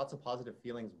generates lots of positive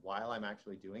feelings while I'm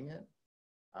actually doing it,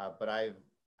 but I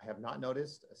have not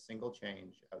noticed a single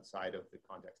change outside of the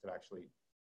context of actually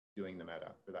doing the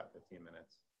meta for that 15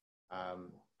 minutes.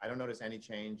 I don't notice any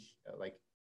change. Like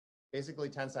basically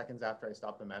 10 seconds after I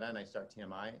stop the meta and I start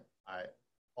TMI,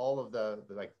 all of the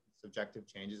like subjective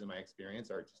changes in my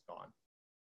experience are just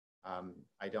gone.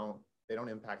 They don't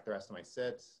impact the rest of my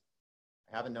sits.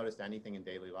 I haven't noticed anything in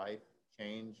daily life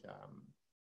change.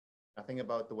 Nothing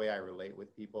about the way I relate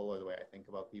with people or the way I think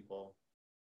about people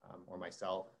or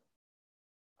myself.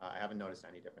 I haven't noticed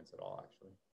any difference at all,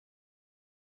 actually.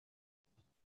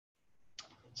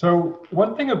 So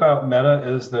one thing about meta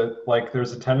is that like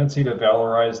there's a tendency to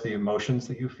valorize the emotions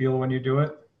that you feel when you do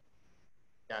it.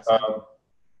 Yeah,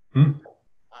 Sam,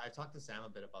 I talked to Sam a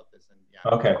bit about this, and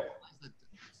yeah. Okay.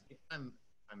 If I'm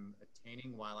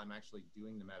attaining while I'm actually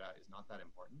doing the meta is not that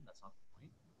important. That's not the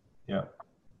point. Yeah.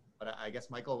 But I guess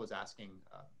Michael was asking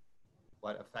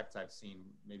what effects I've seen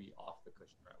maybe off the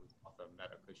cushion, or at least off the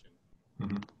meta cushion.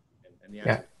 Mm-hmm. And the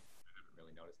answer, I haven't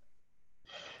really noticed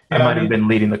that. I might have been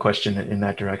leading the question in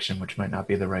that direction, which might not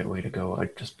be the right way to go,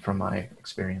 just from my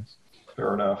experience.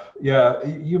 Fair enough. Yeah,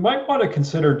 you might want to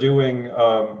consider doing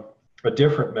a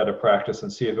different meta practice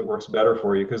and see if it works better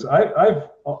for you. Because I've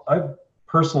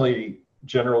personally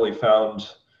generally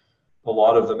found a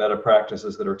lot of the meta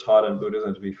practices that are taught in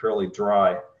Buddhism to be fairly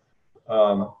dry.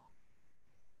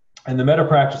 And the meta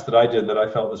practice that I did that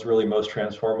I felt was really most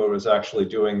transformative was actually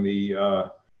doing the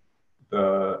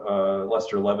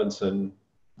Lester Levinson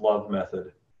love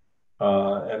method.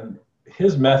 And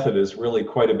his method is really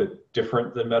quite a bit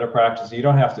different than meta practice. You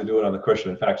don't have to do it on the cushion.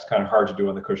 In fact, it's kind of hard to do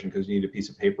on the cushion because you need a piece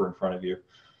of paper in front of you.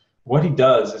 What he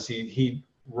does is he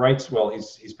writes, well,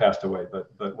 he's passed away,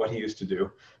 but what he used to do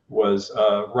was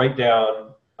write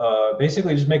down,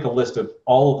 basically just make a list of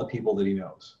all of the people that he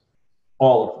knows,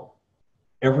 all of them,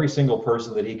 every single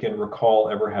person that he can recall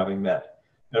ever having met.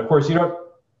 And of course, you don't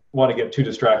want to get too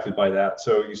distracted by that.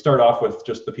 So you start off with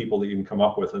just the people that you can come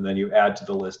up with, and then you add to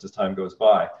the list as time goes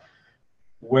by.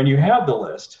 When you have the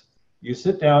list, you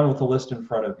sit down with the list in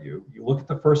front of you, you look at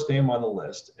the first name on the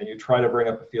list, and you try to bring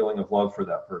up a feeling of love for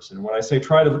that person. And when I say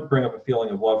try to bring up a feeling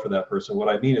of love for that person, what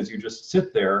I mean is you just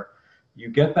sit there, you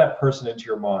get that person into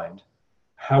your mind,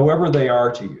 however they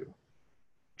are to you.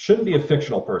 Shouldn't be a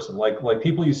fictional person. Like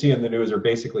people you see in the news are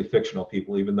basically fictional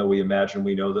people, even though we imagine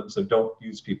we know them. So don't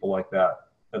use people like that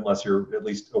unless you're at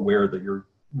least aware that you're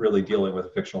really dealing with a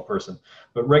fictional person.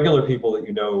 But regular people that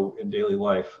you know in daily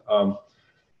life,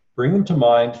 bring them to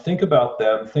mind, think about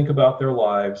them, think about their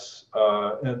lives,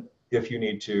 and if you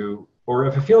need to, or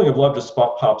if a feeling of love just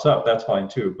pops up, that's fine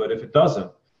too. But if it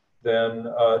doesn't, then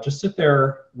just sit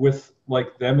there with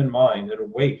like them in mind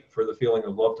and wait for the feeling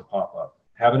of love to pop up.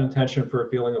 Have an intention for a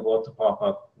feeling of love to pop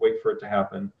up, wait for it to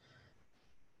happen.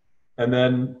 And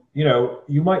then,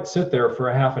 you might sit there for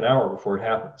a half an hour before it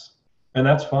happens, and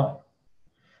that's fine.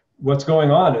 What's going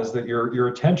on is that your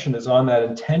attention is on that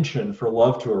intention for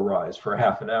love to arise for a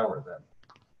half an hour then.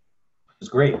 is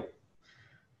great.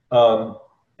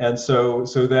 And so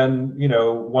then, you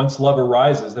know, once love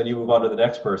arises, then you move on to the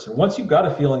next person. Once you've got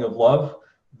a feeling of love,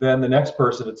 then the next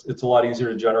person, it's a lot easier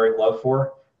to generate love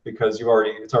for, because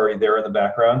it's already there in the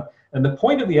background. And the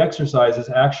point of the exercise is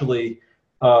actually,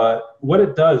 what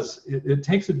it does, it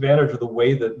takes advantage of the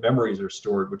way that memories are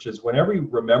stored, which is whenever you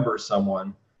remember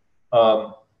someone,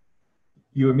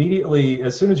 you immediately,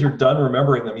 as soon as you're done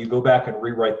remembering them, you go back and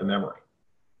rewrite the memory.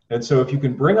 And so if you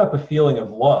can bring up a feeling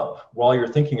of love while you're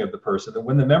thinking of the person, then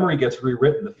when the memory gets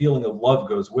rewritten, the feeling of love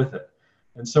goes with it.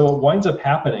 And so what winds up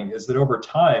happening is that over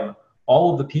time,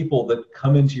 all of the people that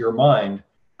come into your mind,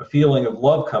 a feeling of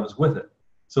love comes with it.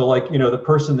 So like, you know, the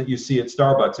person that you see at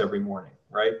Starbucks every morning,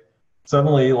 right?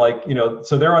 Suddenly, like, you know,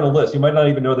 so they're on a list. You might not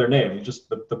even know their name. You just,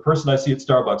 the person I see at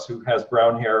Starbucks who has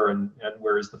brown hair and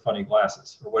wears the funny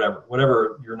glasses, or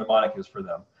whatever your mnemonic is for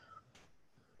them.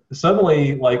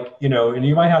 Suddenly, like, you know, and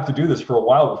you might have to do this for a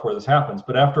while before this happens,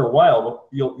 but after a while,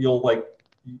 you'll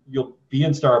be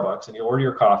in Starbucks and you'll order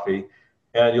your coffee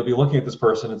and you'll be looking at this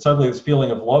person, and suddenly this feeling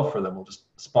of love for them will just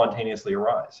spontaneously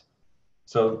arise.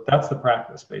 So that's the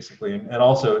practice, basically. And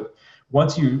also,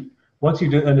 once you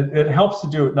do, and it helps to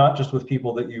do it not just with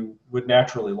people that you would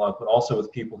naturally love, but also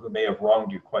with people who may have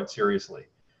wronged you quite seriously.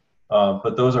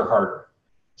 But those are harder.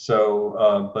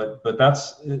 So, but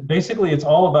that's basically, it's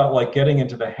all about like getting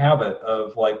into the habit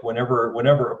of like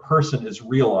whenever a person is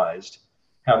realized,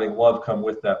 having love come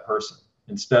with that person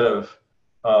instead of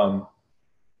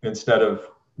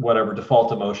whatever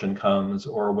default emotion comes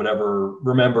or whatever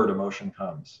remembered emotion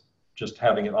comes, just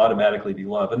having it automatically be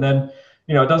love. And then,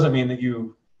 you know, it doesn't mean that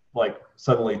you like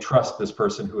suddenly trust this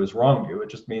person who has wronged you. It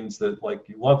just means that like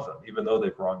you love them even though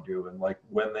they've wronged you, and like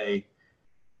when they,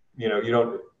 you know, you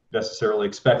don't necessarily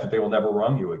expect that they will never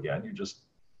wrong you again. You just,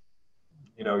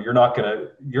 you know, you're not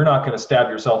gonna stab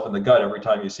yourself in the gut every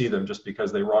time you see them just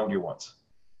because they wronged you once.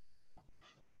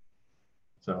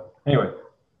 So anyway,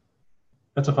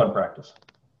 that's a fun practice.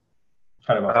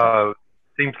 Kind of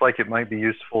seems like it might be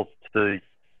useful to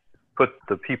put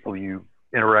the people you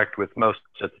interact with most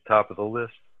at the top of the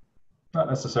list. Not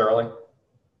necessarily.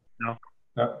 No.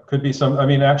 No, could be some, I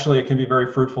mean, actually it can be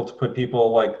very fruitful to put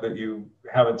people like that you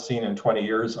haven't seen in 20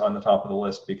 years on the top of the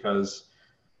list, because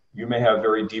you may have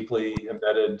very deeply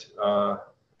embedded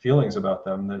feelings about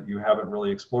them that you haven't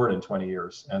really explored in 20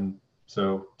 years. And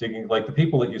so digging, like the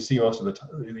people that you see most of the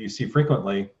time, you see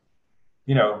frequently,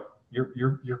 you know,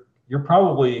 you're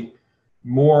probably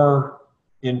more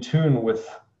in tune with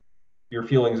your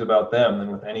feelings about them than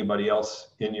with anybody else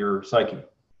in your psyche.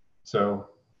 So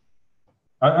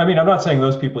I mean, I'm not saying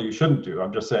those people you shouldn't do.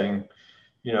 I'm just saying,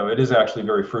 you know, it is actually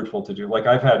very fruitful to do. Like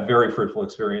I've had very fruitful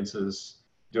experiences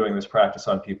doing this practice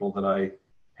on people that I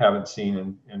haven't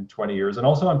seen in 20 years, and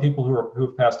also on people who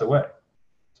have passed away.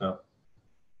 So,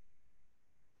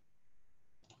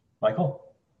 Michael?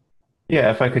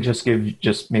 Yeah, if I could just give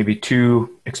just maybe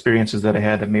 2 experiences that I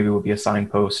had that maybe would be a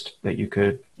signpost that you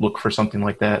could look for something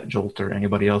like that, Jolt or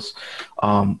anybody else.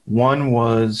 One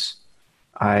was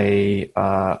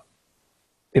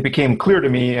it became clear to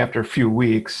me after a few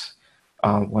weeks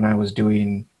when I was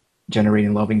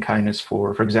generating loving kindness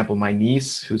for example, my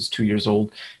niece, who's 2 years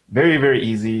old. Very, very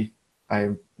easy.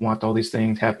 I want all these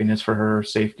things, happiness for her,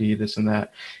 safety, this and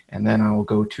that. And then I will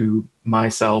go to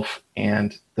myself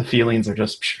and the feelings are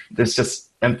it's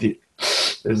just empty.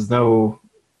 There's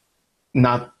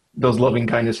not those loving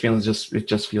kindness feelings, it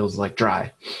just feels like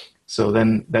dry. So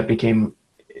then that became,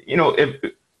 you know,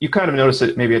 you kind of noticed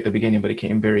it maybe at the beginning, but it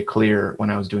became very clear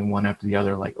when I was doing one after the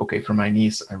other, like, okay, for my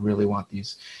niece, I really want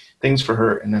these things for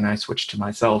her. And then I switched to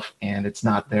myself and it's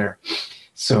not there.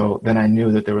 So then I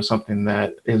knew that there was something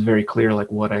that is very clear,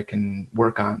 like what I can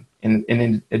work on. And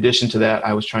in addition to that,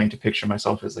 I was trying to picture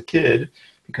myself as a kid,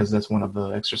 because that's one of the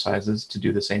exercises to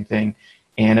do the same thing.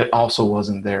 And it also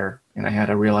wasn't there. And I had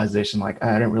a realization, like,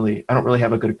 I don't really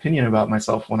have a good opinion about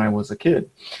myself when I was a kid.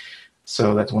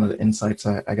 So that's one of the insights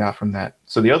I got from that.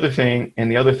 So the other thing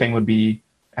would be,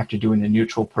 after doing the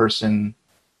neutral person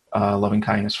loving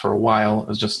kindness for a while, it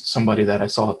was just somebody that I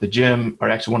saw at the gym, or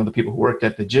actually one of the people who worked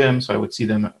at the gym. So I would see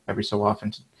them every so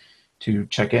often to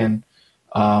check in.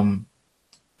 And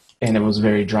it was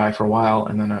very dry for a while.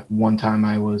 And then one time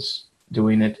I was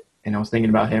doing it and I was thinking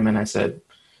about him and I said,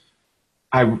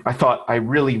 I thought I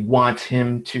really want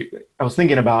him to, I was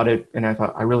thinking about it and I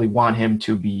thought I really want him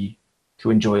to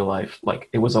enjoy life. Like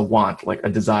it was a want, like a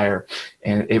desire.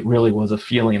 And it really was a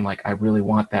feeling like I really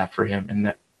want that for him. And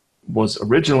that was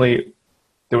originally,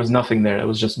 there was nothing there. It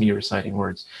was just me reciting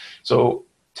words. So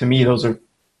to me, those are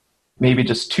maybe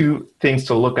just 2 things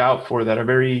to look out for that are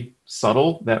very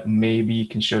subtle, that maybe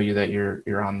can show you that you're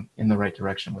in the right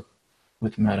direction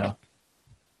with metta.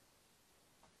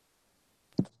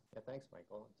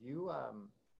 do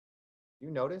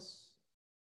you notice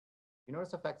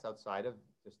effects outside of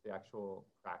just the actual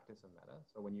practice of metta?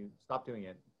 So when you stop doing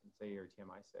it, and say your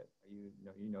TMI sit, are you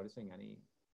noticing any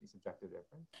subjective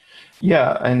difference?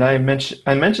 Yeah, and I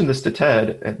mentioned this to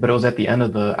Ted, but it was at the end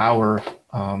of the hour,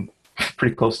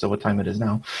 pretty close to what time it is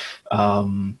now,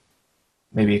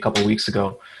 maybe a couple weeks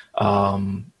ago.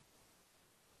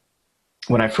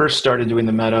 When I first started doing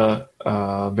the metta,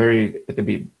 very at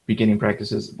the beginning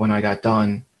practices, when I got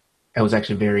done, I was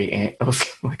actually very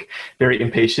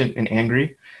impatient and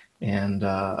angry, and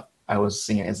I was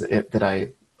seeing did I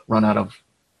run out of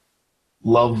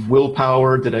love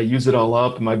willpower? Did I use it all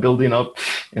up? Am I building up?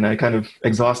 And I kind of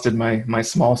exhausted my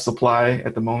small supply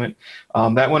at the moment.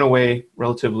 That went away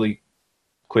relatively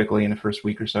quickly in the first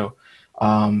week or so,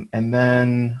 and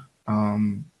then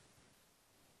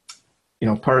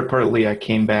partly I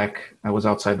came back. I was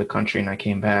outside the country and I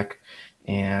came back,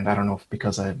 and I don't know if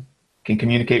because I can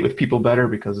communicate with people better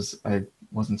because I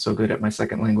wasn't so good at my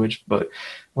second language, but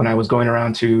when I was going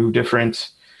around to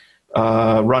different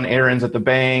run errands at the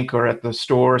bank or at the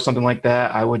store or something like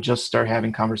that, I would just start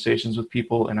having conversations with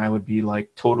people, and I would be like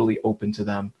totally open to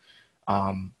them,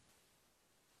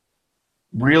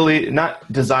 really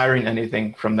not desiring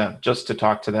anything from them, just to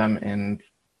talk to them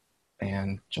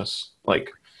and just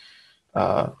like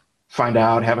find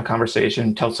out, have a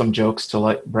conversation, tell some jokes to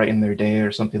like brighten their day or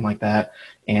something like that.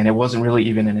 And it wasn't really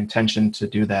even an intention to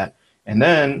do that. And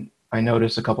then I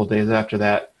noticed a couple of days after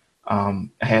that, I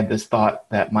had this thought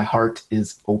that my heart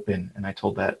is open. And I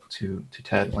told that to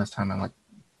Ted last time. I'm like,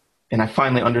 and I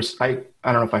finally understood.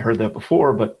 I don't know if I heard that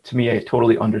before, but to me, I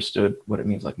totally understood what it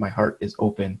means. Like my heart is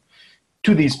open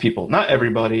to these people, not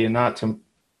everybody, and not to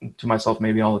myself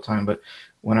maybe all the time. But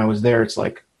when I was there, it's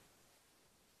like,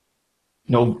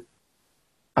 no,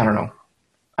 I don't know.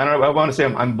 I want to say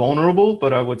I'm vulnerable,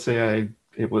 but I would say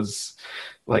it was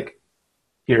like,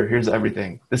 here's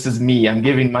everything. This is me. I'm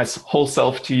giving my whole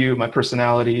self to you, my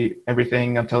personality,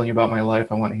 everything. I'm telling you about my life.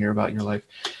 I want to hear about your life.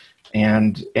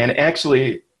 And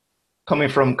actually coming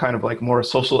from kind of like more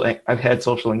social, I've had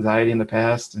social anxiety in the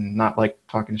past and not like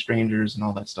talking to strangers and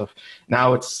all that stuff.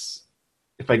 Now it's,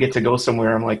 if I get to go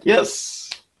somewhere, I'm like, yes,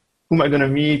 who am I going to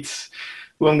meet?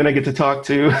 Who I'm going to get to talk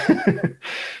to?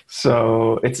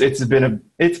 So it's been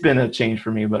a change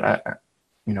for me, but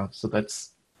so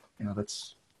that's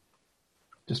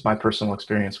just my personal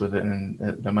experience with it, and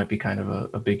that might be kind of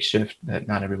a big shift that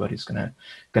not everybody's gonna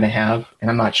have, and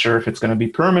I'm not sure if it's gonna be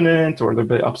permanent or there'll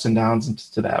be ups and downs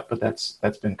to that, but that's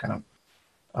been kind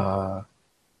of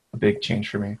a big change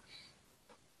for me.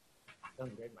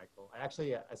 Sounds great, Michael. I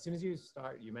actually, as soon as you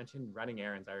mentioned running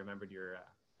errands, I remembered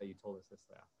that you told us this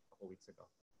a couple weeks ago.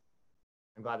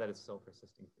 I'm glad that it's still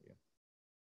persisting for you.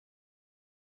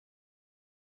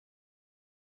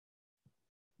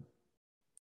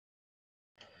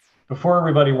 Before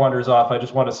everybody wanders off, I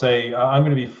just want to say I'm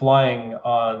going to be flying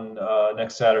on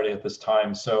next Saturday at this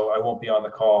time, so I won't be on the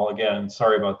call again.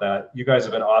 Sorry about that. You guys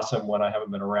have been awesome when I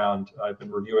haven't been around. I've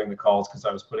been reviewing the calls because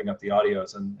I was putting up the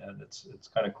audios, and it's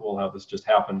kind of cool how this just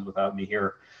happens without me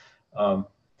here.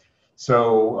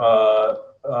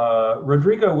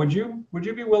 Rodrigo, would you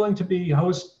be willing to be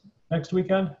host next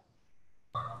weekend?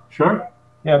 Sure.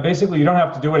 Yeah, basically you don't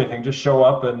have to do anything. Just show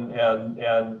up and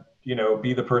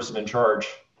be the person in charge,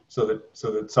 so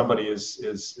that somebody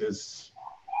is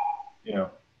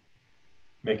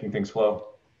making things flow.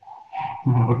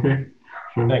 Okay.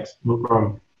 Sure. Thanks. No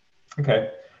problem.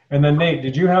 Okay. And then Nate,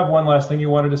 did you have one last thing you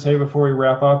wanted to say before we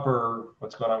wrap up, or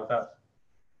what's going on with that?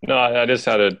 No, I just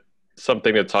had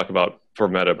something to talk about for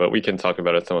meta, but we can talk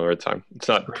about it some other time. It's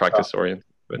not practice oriented.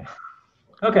 But...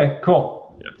 Okay,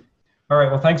 cool. Yeah. All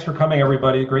right. Well, thanks for coming,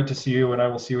 everybody. Great to see you, and I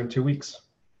will see you in 2 weeks.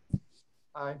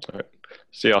 Bye. All right.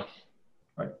 See y'all.